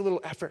it takes a little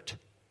effort.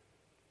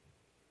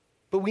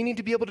 But we need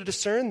to be able to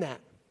discern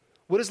that.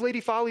 What does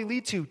Lady Folly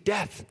lead to?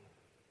 Death.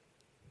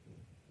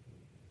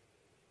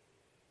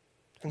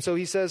 And so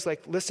he says,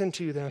 listen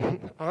to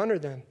them, honor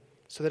them,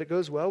 so that it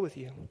goes well with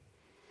you.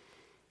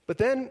 But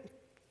then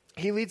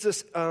he leads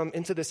us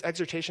into this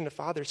exhortation to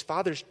fathers.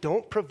 Fathers,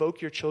 don't provoke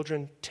your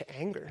children to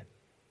anger.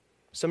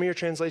 Some of your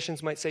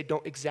translations might say,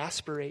 don't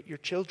exasperate your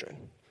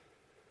children,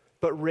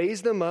 but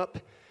raise them up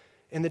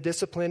in the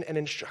discipline and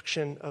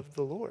instruction of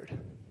the Lord.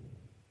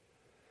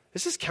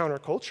 This is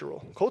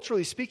countercultural.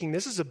 Culturally speaking,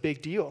 this is a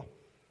big deal.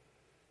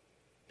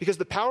 Because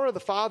the power of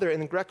the father in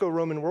the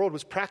Greco-Roman world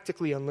was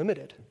practically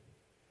unlimited.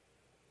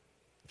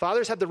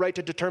 Fathers had the right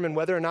to determine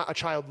whether or not a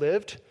child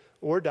lived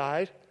or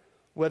died,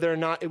 whether or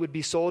not it would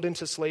be sold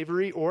into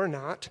slavery or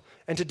not,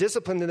 and to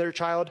discipline their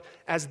child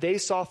as they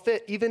saw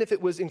fit, even if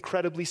it was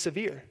incredibly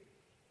severe.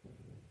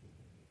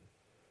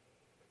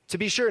 To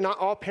be sure, not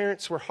all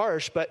parents were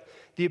harsh, but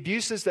the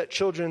abuses that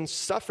children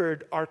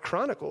suffered are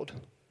chronicled.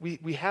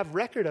 We have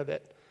record of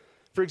it.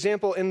 For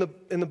example, in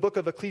the book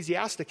of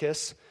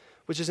Ecclesiasticus,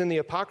 which is in the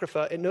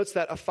Apocrypha, it notes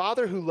that a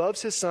father who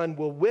loves his son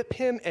will whip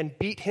him and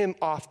beat him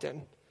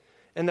often,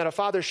 and that a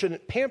father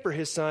shouldn't pamper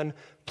his son,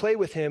 play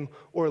with him,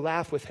 or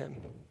laugh with him.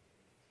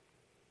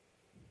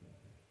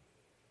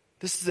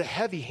 This is a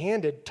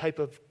heavy-handed type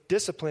of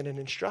discipline and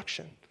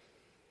instruction.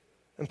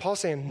 And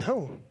Paul's saying,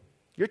 no,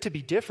 you're to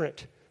be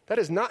different. That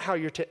is not how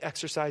you're to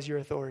exercise your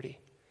authority.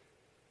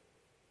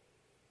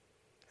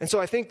 And so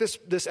I think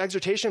this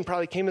exhortation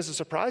probably came as a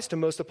surprise to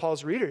most of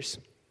Paul's readers.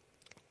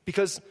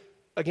 Because,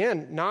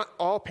 again, not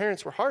all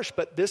parents were harsh,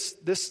 but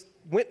this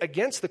went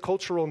against the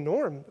cultural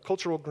norm, the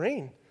cultural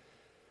grain.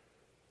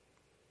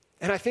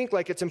 And I think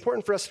it's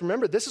important for us to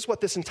remember this is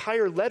what this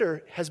entire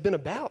letter has been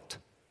about.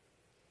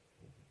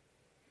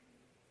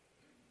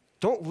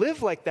 Don't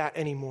live like that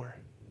anymore.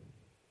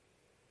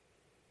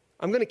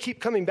 I'm going to keep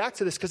coming back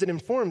to this because it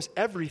informs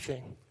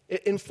everything.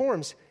 It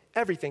informs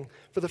everything.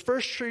 For the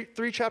first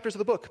three chapters of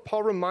the book,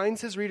 Paul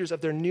reminds his readers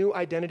of their new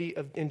identity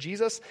in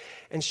Jesus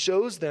and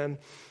shows them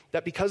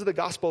that because of the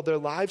gospel, their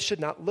lives should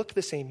not look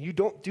the same. You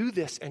don't do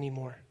this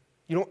anymore.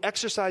 You don't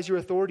exercise your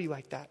authority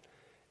like that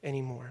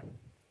anymore.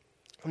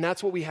 And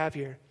that's what we have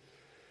here.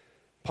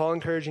 Paul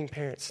encouraging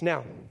parents.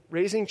 Now,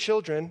 raising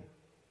children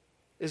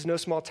is no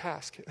small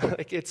task.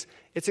 It's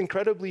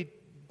incredibly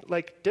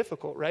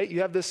difficult, right?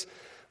 You have this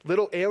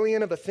little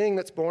alien of a thing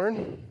that's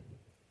born,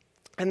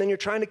 and then you're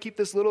trying to keep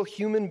this little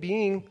human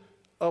being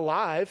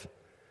alive,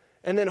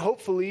 and then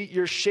hopefully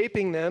you're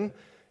shaping them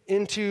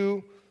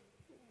into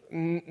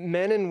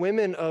men and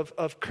women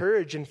of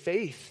courage and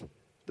faith,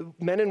 the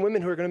men and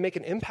women who are going to make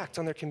an impact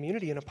on their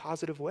community in a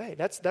positive way.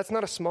 That's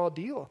not a small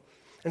deal.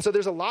 And so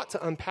there's a lot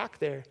to unpack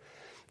there.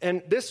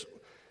 And this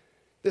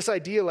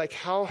idea,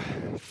 how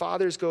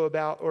fathers go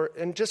about,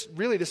 and just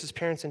really this is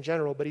parents in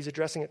general, but he's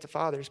addressing it to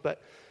fathers.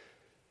 But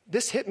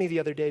this hit me the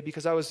other day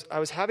because I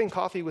was having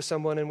coffee with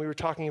someone and we were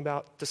talking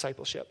about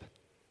discipleship.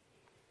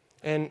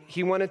 And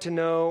he wanted to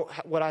know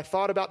what I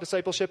thought about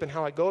discipleship and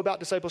how I go about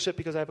discipleship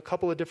because I have a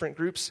couple of different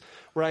groups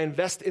where I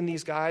invest in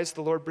these guys.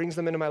 The Lord brings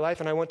them into my life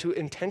and I want to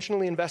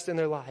intentionally invest in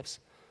their lives.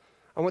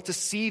 I want to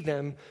see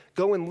them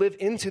go and live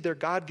into their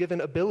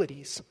God-given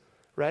abilities,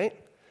 right?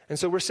 And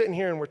so we're sitting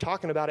here and we're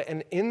talking about it.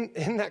 And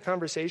in that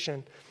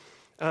conversation,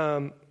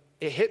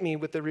 it hit me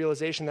with the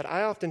realization that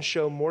I often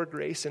show more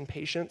grace and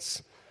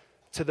patience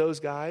to those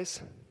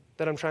guys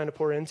that I'm trying to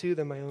pour into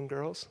than my own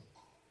girls.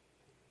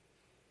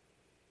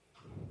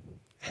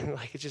 And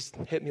it just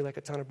hit me like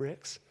a ton of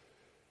bricks.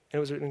 And it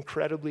was an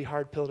incredibly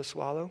hard pill to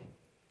swallow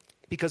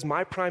because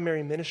my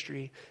primary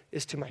ministry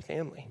is to my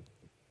family.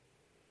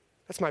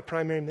 That's my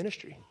primary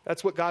ministry.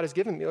 That's what God has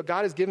given me.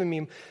 God has given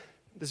me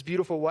this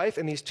beautiful wife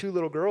and these two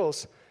little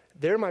girls.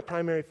 They're my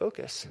primary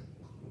focus.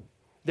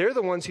 They're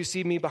the ones who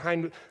see me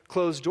behind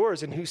closed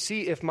doors and who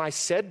see if my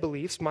said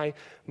beliefs, my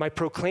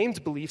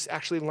proclaimed beliefs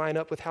actually line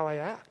up with how I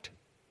act.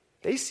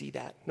 They see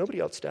that. Nobody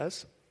else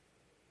does.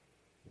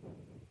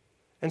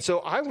 And so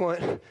I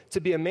want to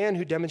be a man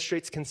who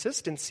demonstrates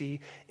consistency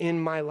in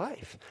my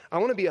life. I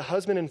want to be a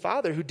husband and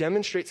father who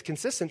demonstrates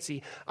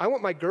consistency. I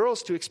want my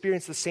girls to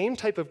experience the same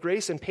type of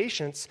grace and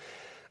patience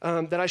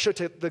that I show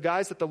to the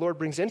guys that the Lord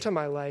brings into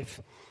my life.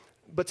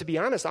 But to be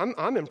honest,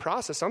 I'm in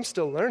process. I'm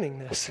still learning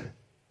this.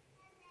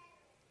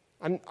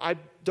 I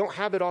don't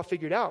have it all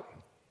figured out.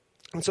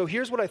 And so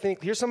here's what I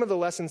think. Here's some of the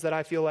lessons that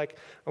I feel like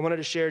I wanted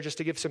to share just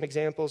to give some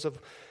examples of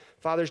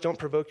fathers, don't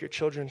provoke your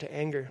children to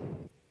anger.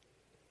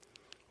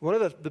 One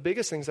of the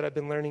biggest things that I've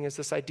been learning is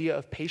this idea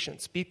of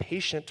patience. Be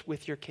patient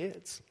with your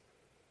kids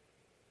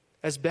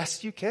as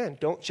best you can.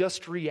 Don't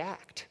just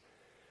react.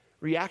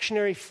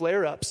 Reactionary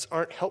flare-ups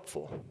aren't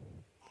helpful.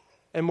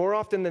 And more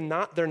often than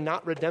not, they're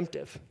not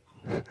redemptive.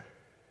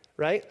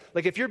 Right?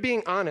 If you're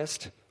being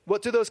honest,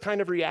 what do those kind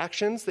of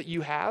reactions that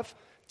you have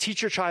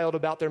teach your child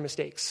about their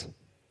mistakes?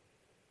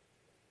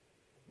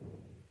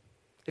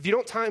 If you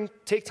don't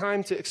take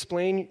time to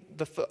explain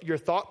your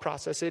thought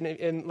process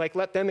and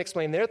let them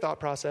explain their thought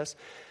process,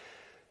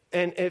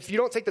 and if you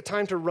don't take the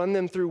time to run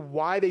them through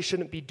why they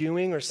shouldn't be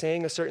doing or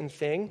saying a certain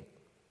thing,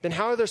 then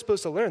how are they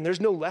supposed to learn?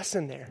 There's no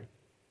lesson there.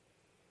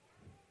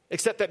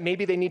 Except that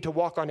maybe they need to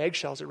walk on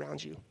eggshells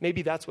around you.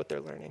 Maybe that's what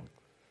they're learning.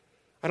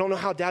 I don't know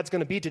how dad's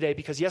going to be today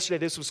because yesterday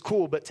this was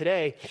cool, but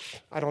today,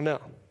 I don't know.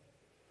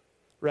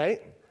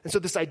 Right? And so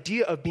this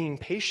idea of being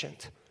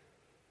patient.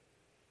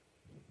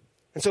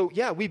 And so,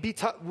 yeah,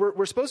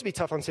 we're supposed to be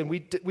tough on sin. We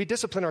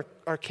discipline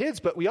our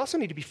kids, but we also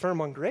need to be firm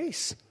on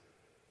grace.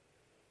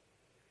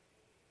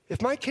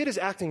 If my kid is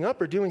acting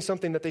up or doing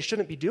something that they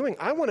shouldn't be doing,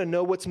 I want to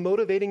know what's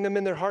motivating them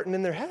in their heart and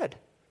in their head.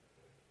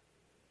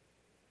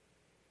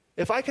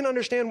 If I can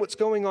understand what's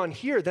going on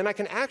here, then I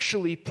can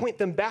actually point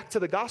them back to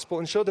the gospel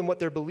and show them what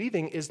they're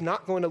believing is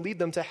not going to lead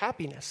them to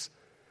happiness.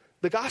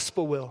 The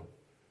gospel will.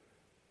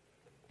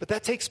 But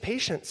that takes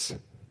patience.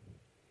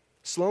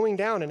 Slowing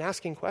down and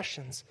asking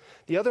questions.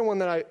 The other one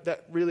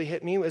that really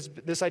hit me was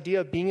this idea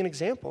of being an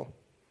example.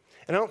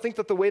 And I don't think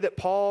that the way that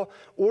Paul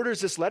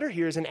orders this letter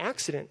here is an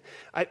accident.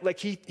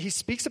 He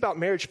speaks about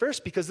marriage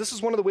first because this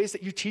is one of the ways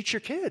that you teach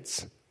your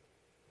kids.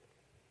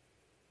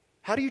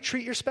 How do you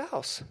treat your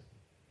spouse?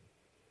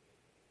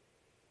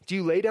 Do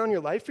you lay down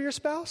your life for your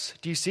spouse?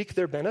 Do you seek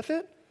their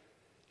benefit?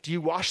 Do you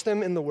wash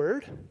them in the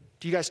word?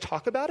 Do you guys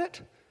talk about it?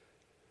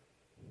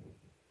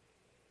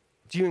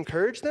 Do you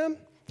encourage them?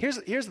 Here's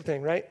the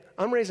thing, right?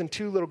 I'm raising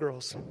two little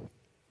girls.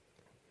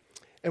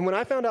 And when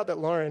I found out that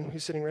Lauren,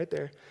 who's sitting right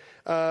there,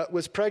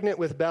 was pregnant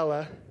with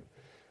Bella,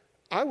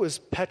 I was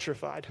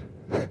petrified.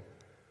 I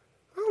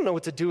don't know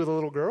what to do with a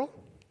little girl.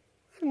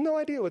 I have no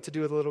idea what to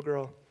do with a little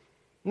girl.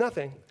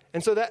 Nothing.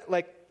 And so that,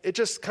 it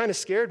just kind of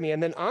scared me.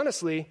 And then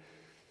honestly,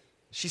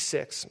 She's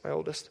 6, my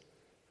oldest.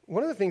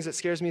 One of the things that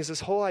scares me is this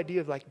whole idea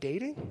of like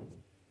dating.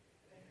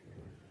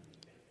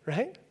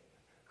 Right?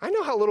 I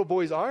know how little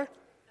boys are.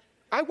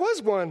 I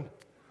was one.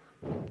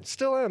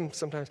 Still am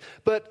sometimes.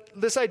 But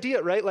this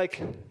idea, right?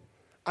 Like,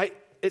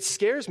 it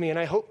scares me, and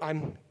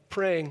I'm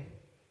praying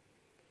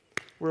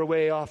we're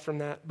way off from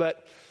that.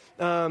 But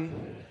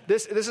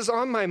this is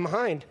on my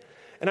mind.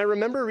 And I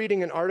remember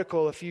reading an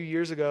article a few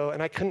years ago,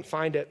 and I couldn't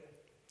find it,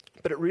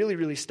 but it really,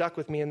 really stuck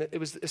with me. And it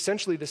was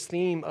essentially this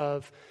theme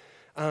of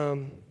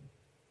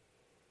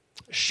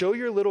show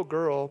your little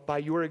girl by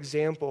your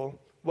example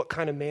what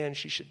kind of man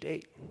she should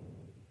date.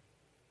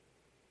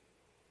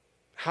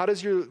 How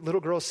does your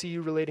little girl see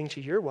you relating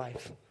to your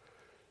wife?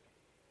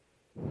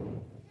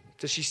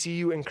 Does she see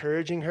you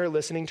encouraging her,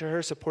 listening to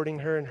her, supporting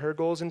her in her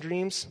goals and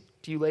dreams?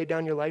 Do you lay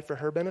down your life for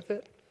her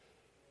benefit?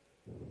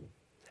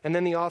 And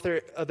then the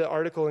author of the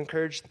article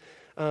encouraged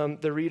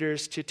the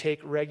readers to take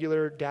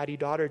regular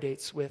daddy-daughter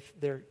dates with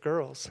their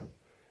girls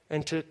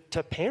and to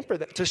pamper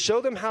them, to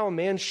show them how a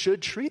man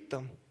should treat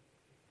them.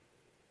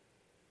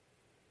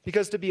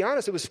 Because to be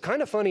honest, it was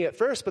kind of funny at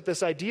first, but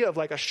this idea of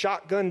like a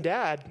shotgun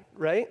dad,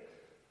 right?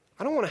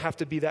 I don't want to have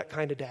to be that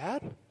kind of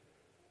dad.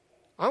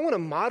 I want to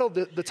model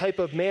the type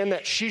of man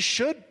that she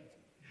should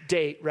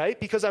date, right?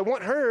 Because I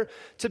want her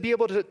to be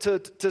able to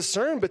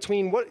discern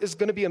between what is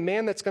going to be a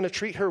man that's going to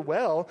treat her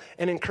well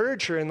and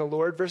encourage her in the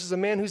Lord versus a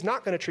man who's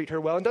not going to treat her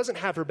well and doesn't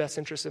have her best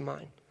interests in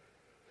mind.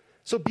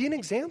 So be an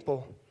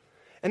example.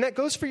 And that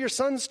goes for your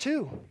sons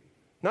too,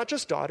 not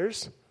just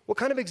daughters. What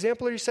kind of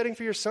example are you setting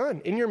for your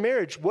son? In your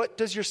marriage, what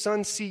does your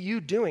son see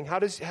you doing? How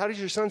does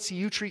your son see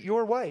you treat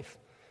your wife?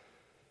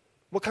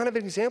 What kind of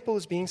an example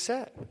is being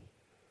set?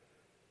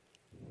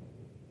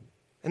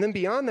 And then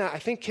beyond that, I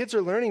think kids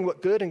are learning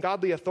what good and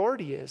godly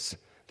authority is.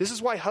 This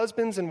is why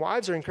husbands and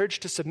wives are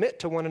encouraged to submit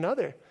to one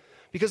another,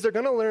 because they're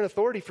going to learn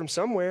authority from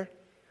somewhere.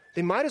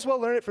 They might as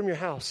well learn it from your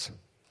house.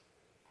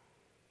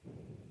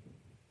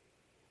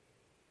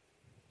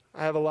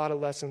 I have a lot of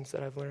lessons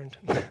that I've learned.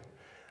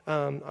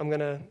 I'm going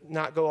to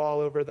not go all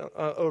over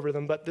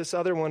them, but this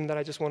other one that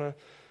I just want to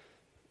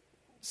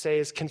say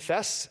is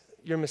confess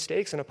your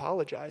mistakes and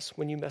apologize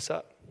when you mess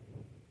up.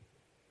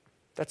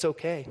 That's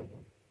okay.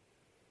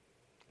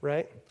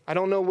 Right? I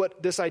don't know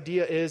what this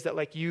idea is that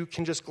like you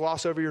can just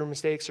gloss over your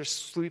mistakes or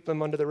sweep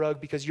them under the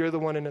rug because you're the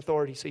one in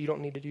authority, so you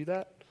don't need to do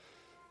that.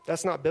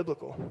 That's not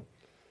biblical.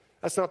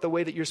 That's not the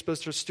way that you're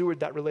supposed to steward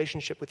that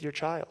relationship with your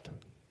child.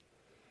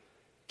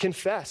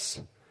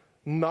 Confess.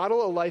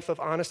 Model a life of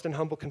honest and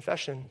humble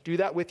confession. Do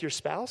that with your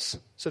spouse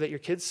so that your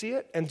kids see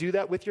it, and do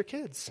that with your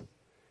kids.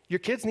 Your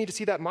kids need to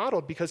see that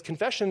modeled because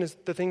confession is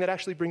the thing that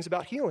actually brings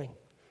about healing.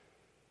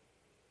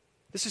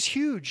 This is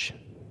huge.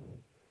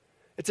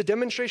 It's a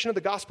demonstration of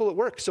the gospel at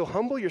work. So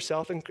humble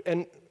yourself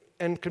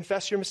and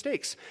confess your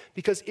mistakes.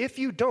 Because if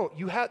you don't,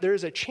 there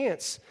is a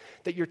chance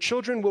that your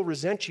children will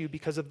resent you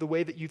because of the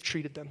way that you've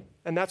treated them.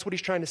 And that's what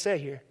he's trying to say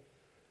here.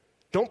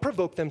 Don't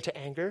provoke them to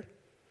anger.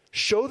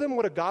 Show them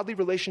what a godly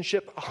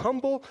relationship, a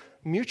humble,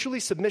 mutually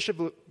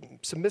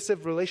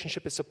submissive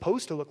relationship is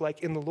supposed to look like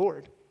in the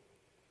Lord.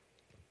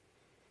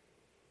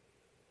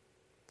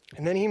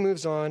 And then he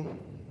moves on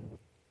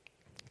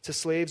to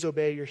slaves,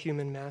 obey your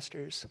human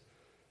masters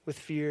with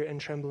fear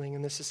and trembling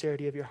and the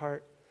sincerity of your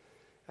heart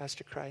as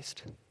to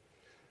Christ.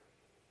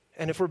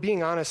 And if we're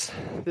being honest,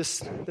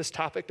 this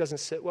topic doesn't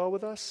sit well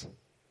with us.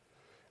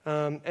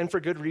 And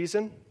for good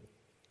reason.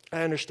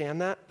 I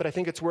understand that. But I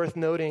think it's worth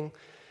noting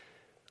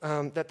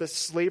that the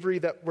slavery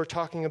that we're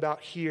talking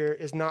about here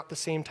is not the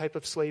same type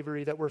of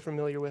slavery that we're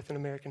familiar with in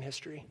American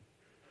history.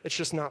 It's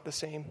just not the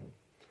same.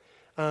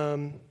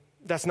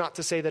 That's not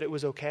to say that it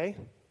was okay,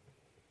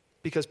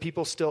 because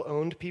people still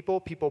owned people,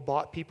 people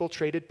bought people,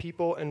 traded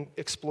people, and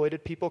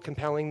exploited people,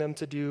 compelling them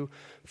to do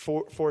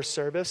forced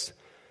service.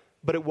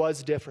 But it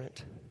was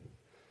different.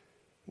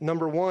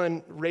 Number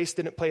one, race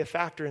didn't play a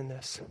factor in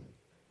this.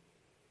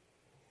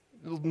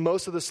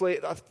 Most of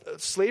the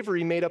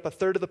slavery made up a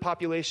third of the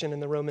population in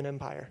the Roman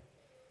Empire.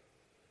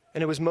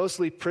 And it was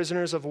mostly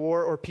prisoners of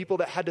war or people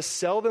that had to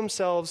sell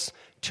themselves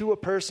to a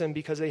person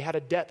because they had a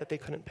debt that they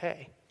couldn't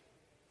pay.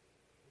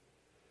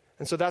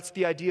 And so that's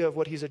the idea of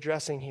what he's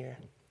addressing here.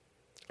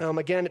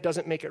 Again, it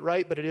doesn't make it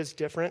right, but it is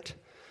different.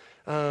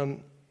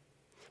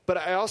 But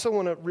I also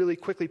want to really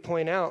quickly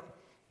point out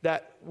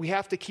that we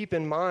have to keep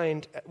in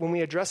mind when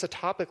we address a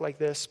topic like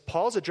this,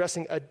 Paul's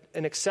addressing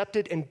an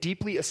accepted and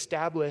deeply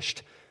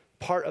established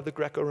part of the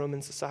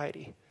Greco-Roman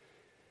society.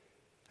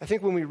 I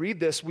think when we read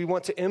this, we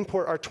want to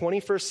import our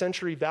 21st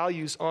century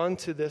values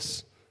onto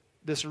this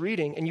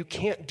reading, and you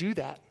can't do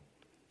that.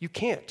 You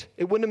can't.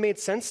 It wouldn't have made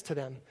sense to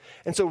them.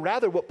 And so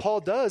rather what Paul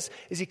does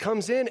is he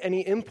comes in and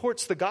he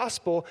imports the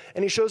gospel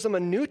and he shows them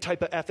a new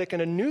type of ethic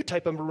and a new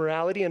type of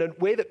morality and a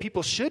way that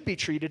people should be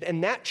treated,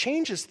 and that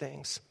changes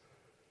things.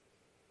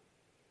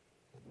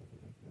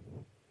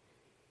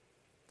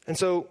 And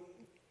so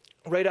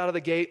right out of the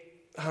gate,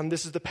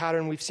 this is the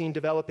pattern we've seen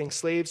developing.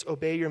 Slaves,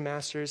 obey your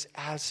masters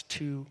as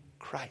to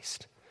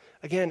Christ.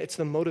 Again, it's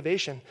the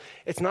motivation.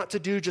 It's not to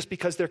do just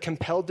because they're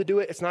compelled to do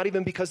it. It's not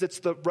even because it's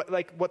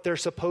what they're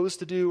supposed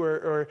to do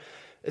or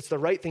it's the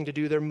right thing to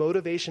do. Their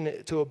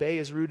motivation to obey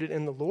is rooted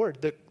in the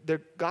Lord.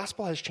 The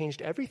gospel has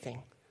changed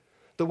everything.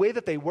 The way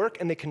that they work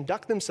and they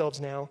conduct themselves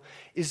now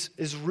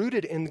is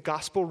rooted in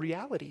gospel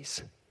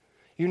realities.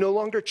 You no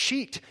longer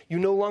cheat. You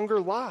no longer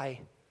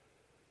lie.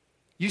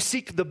 You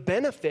seek the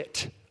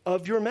benefit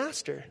of your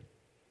master.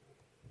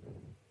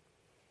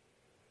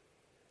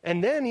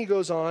 And then he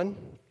goes on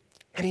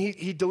and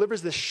he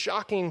delivers this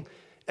shocking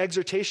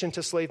exhortation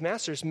to slave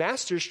masters.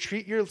 Masters,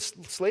 treat your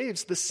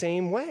slaves the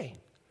same way.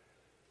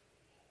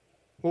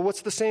 Well,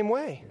 what's the same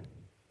way?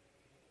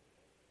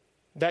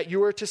 That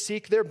you are to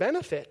seek their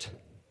benefit,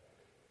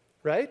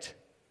 right?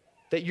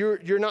 That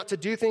you're not to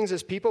do things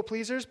as people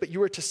pleasers, but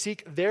you are to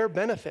seek their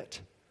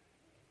benefit.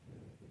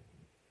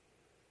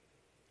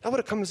 That would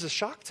have come as a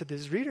shock to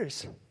these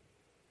readers.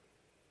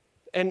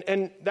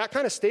 And that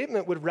kind of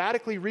statement would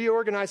radically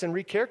reorganize and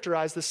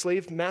recharacterize the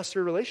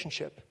slave-master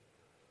relationship,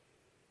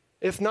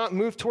 if not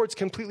move towards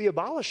completely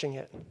abolishing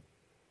it.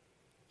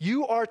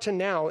 You are to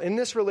now, in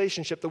this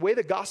relationship, the way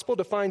the gospel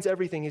defines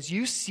everything is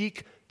you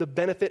seek the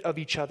benefit of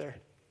each other.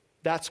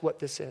 That's what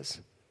this is.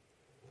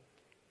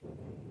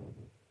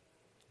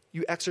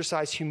 You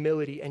exercise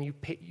humility and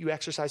you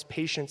exercise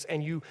patience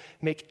and you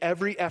make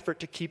every effort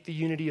to keep the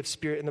unity of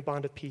spirit in the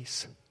bond of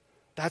peace.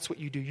 That's what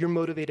you do. You're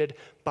motivated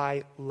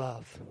by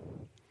love.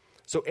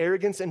 So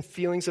arrogance and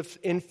feelings of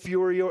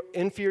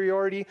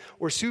inferiority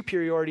or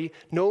superiority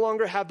no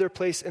longer have their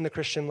place in the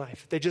Christian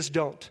life. They just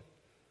don't.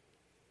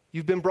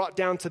 You've been brought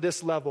down to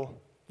this level.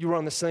 You are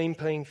on the same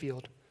playing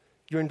field.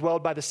 You're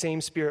indwelled by the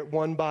same Spirit,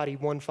 one body,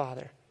 one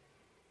Father.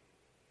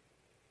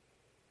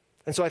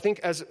 And so I think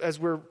as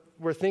we're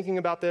thinking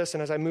about this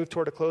and as I move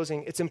toward a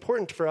closing, it's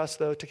important for us,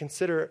 though, to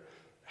consider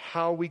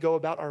how we go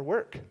about our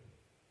work,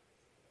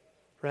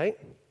 right?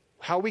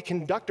 How we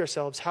conduct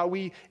ourselves, how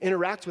we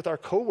interact with our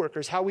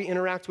coworkers, how we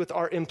interact with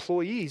our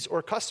employees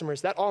or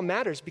customers. That all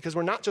matters because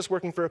we're not just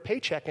working for a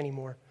paycheck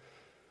anymore.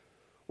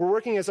 We're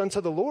working as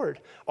unto the Lord.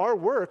 Our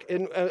work,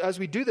 and as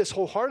we do this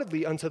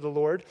wholeheartedly unto the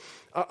Lord,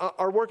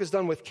 our work is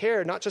done with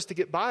care, not just to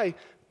get by,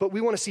 but we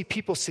want to see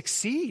people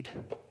succeed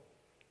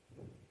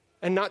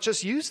and not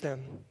just use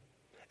them.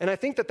 And I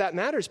think that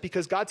matters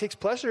because God takes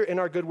pleasure in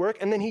our good work,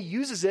 and then he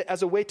uses it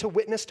as a way to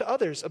witness to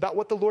others about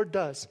what the Lord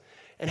does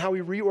and how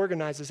he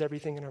reorganizes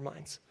everything in our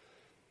minds.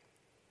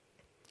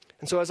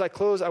 And so as I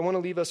close, I want to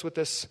leave us with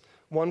this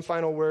one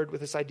final word,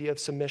 with this idea of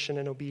submission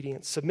and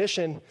obedience.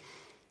 Submission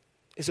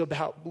is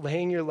about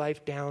laying your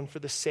life down for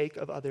the sake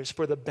of others,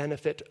 for the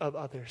benefit of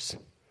others.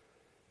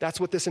 That's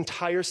what this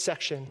entire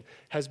section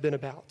has been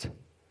about.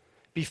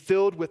 Be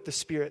filled with the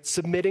Spirit,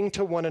 submitting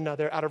to one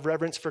another out of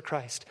reverence for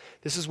Christ.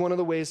 This is one of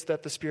the ways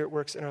that the Spirit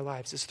works in our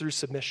lives, is through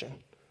submission.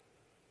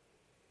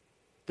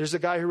 There's a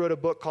guy who wrote a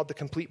book called The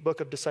Complete Book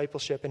of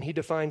Discipleship, and he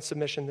defines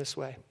submission this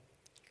way.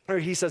 Or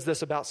he says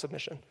this about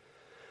submission.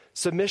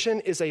 Submission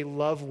is a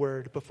love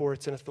word before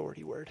it's an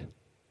authority word.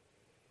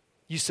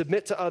 You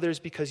submit to others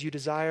because you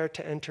desire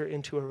to enter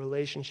into a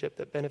relationship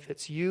that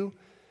benefits you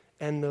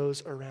and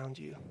those around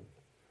you.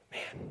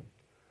 Man,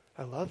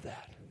 I love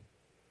that.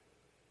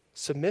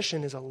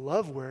 Submission is a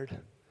love word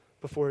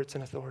before it's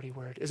an authority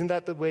word. Isn't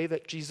that the way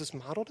that Jesus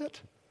modeled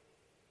it?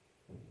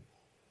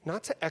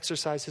 Not to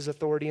exercise his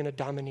authority in a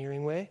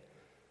domineering way,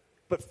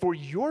 but for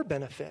your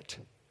benefit,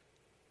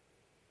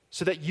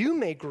 so that you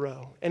may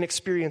grow and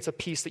experience a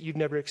peace that you've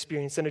never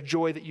experienced and a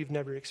joy that you've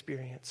never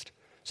experienced,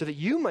 so that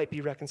you might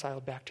be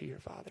reconciled back to your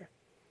Father.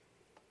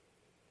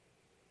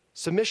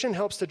 Submission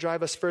helps to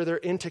drive us further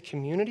into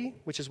community,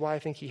 which is why I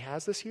think he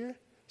has this here.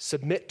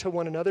 Submit to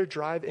one another,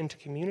 drive into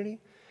community.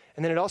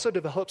 And then it also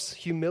develops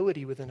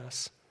humility within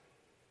us.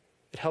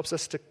 It helps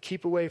us to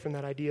keep away from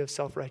that idea of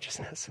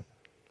self-righteousness.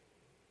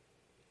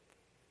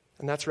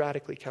 And that's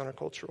radically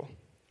countercultural.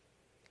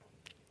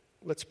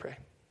 Let's pray.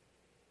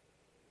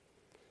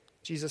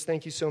 Jesus,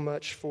 thank you so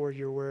much for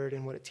your word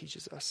and what it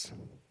teaches us.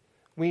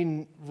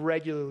 We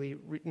regularly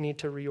need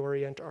to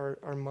reorient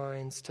our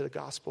minds to the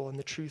gospel and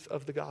the truth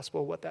of the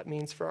gospel, what that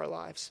means for our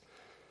lives.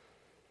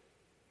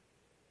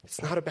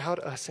 It's not about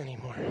us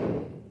anymore.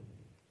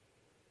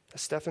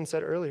 As Stephan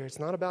said earlier, it's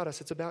not about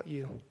us, it's about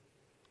you.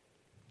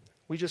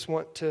 We just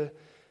want to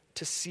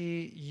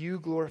see you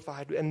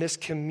glorified and this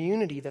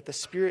community that the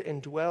Spirit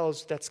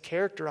indwells that's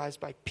characterized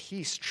by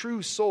peace,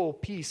 true soul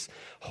peace,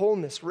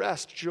 wholeness,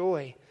 rest,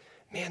 joy.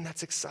 Man,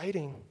 that's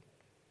exciting.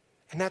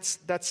 And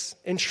that's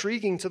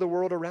intriguing to the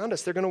world around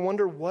us. They're going to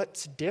wonder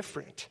what's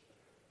different.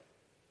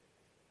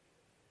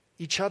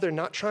 Each other,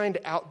 not trying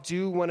to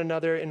outdo one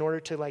another in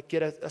order to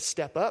get a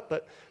step up,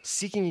 but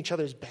seeking each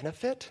other's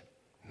benefit.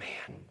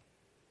 Man.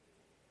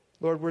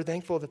 Lord, we're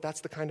thankful that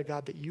that's the kind of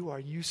God that you are.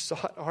 You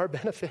sought our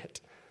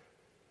benefit.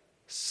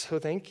 So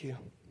thank you.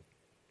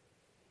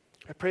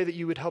 I pray that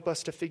you would help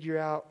us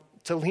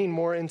to lean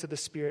more into the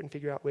Spirit and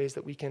figure out ways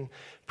that we can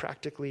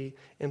practically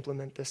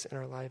implement this in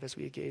our life as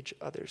we engage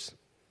others.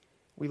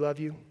 We love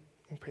you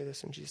and pray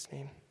this in Jesus'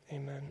 name.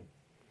 Amen.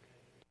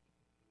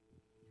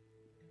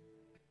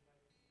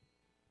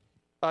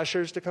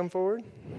 ushers to come forward.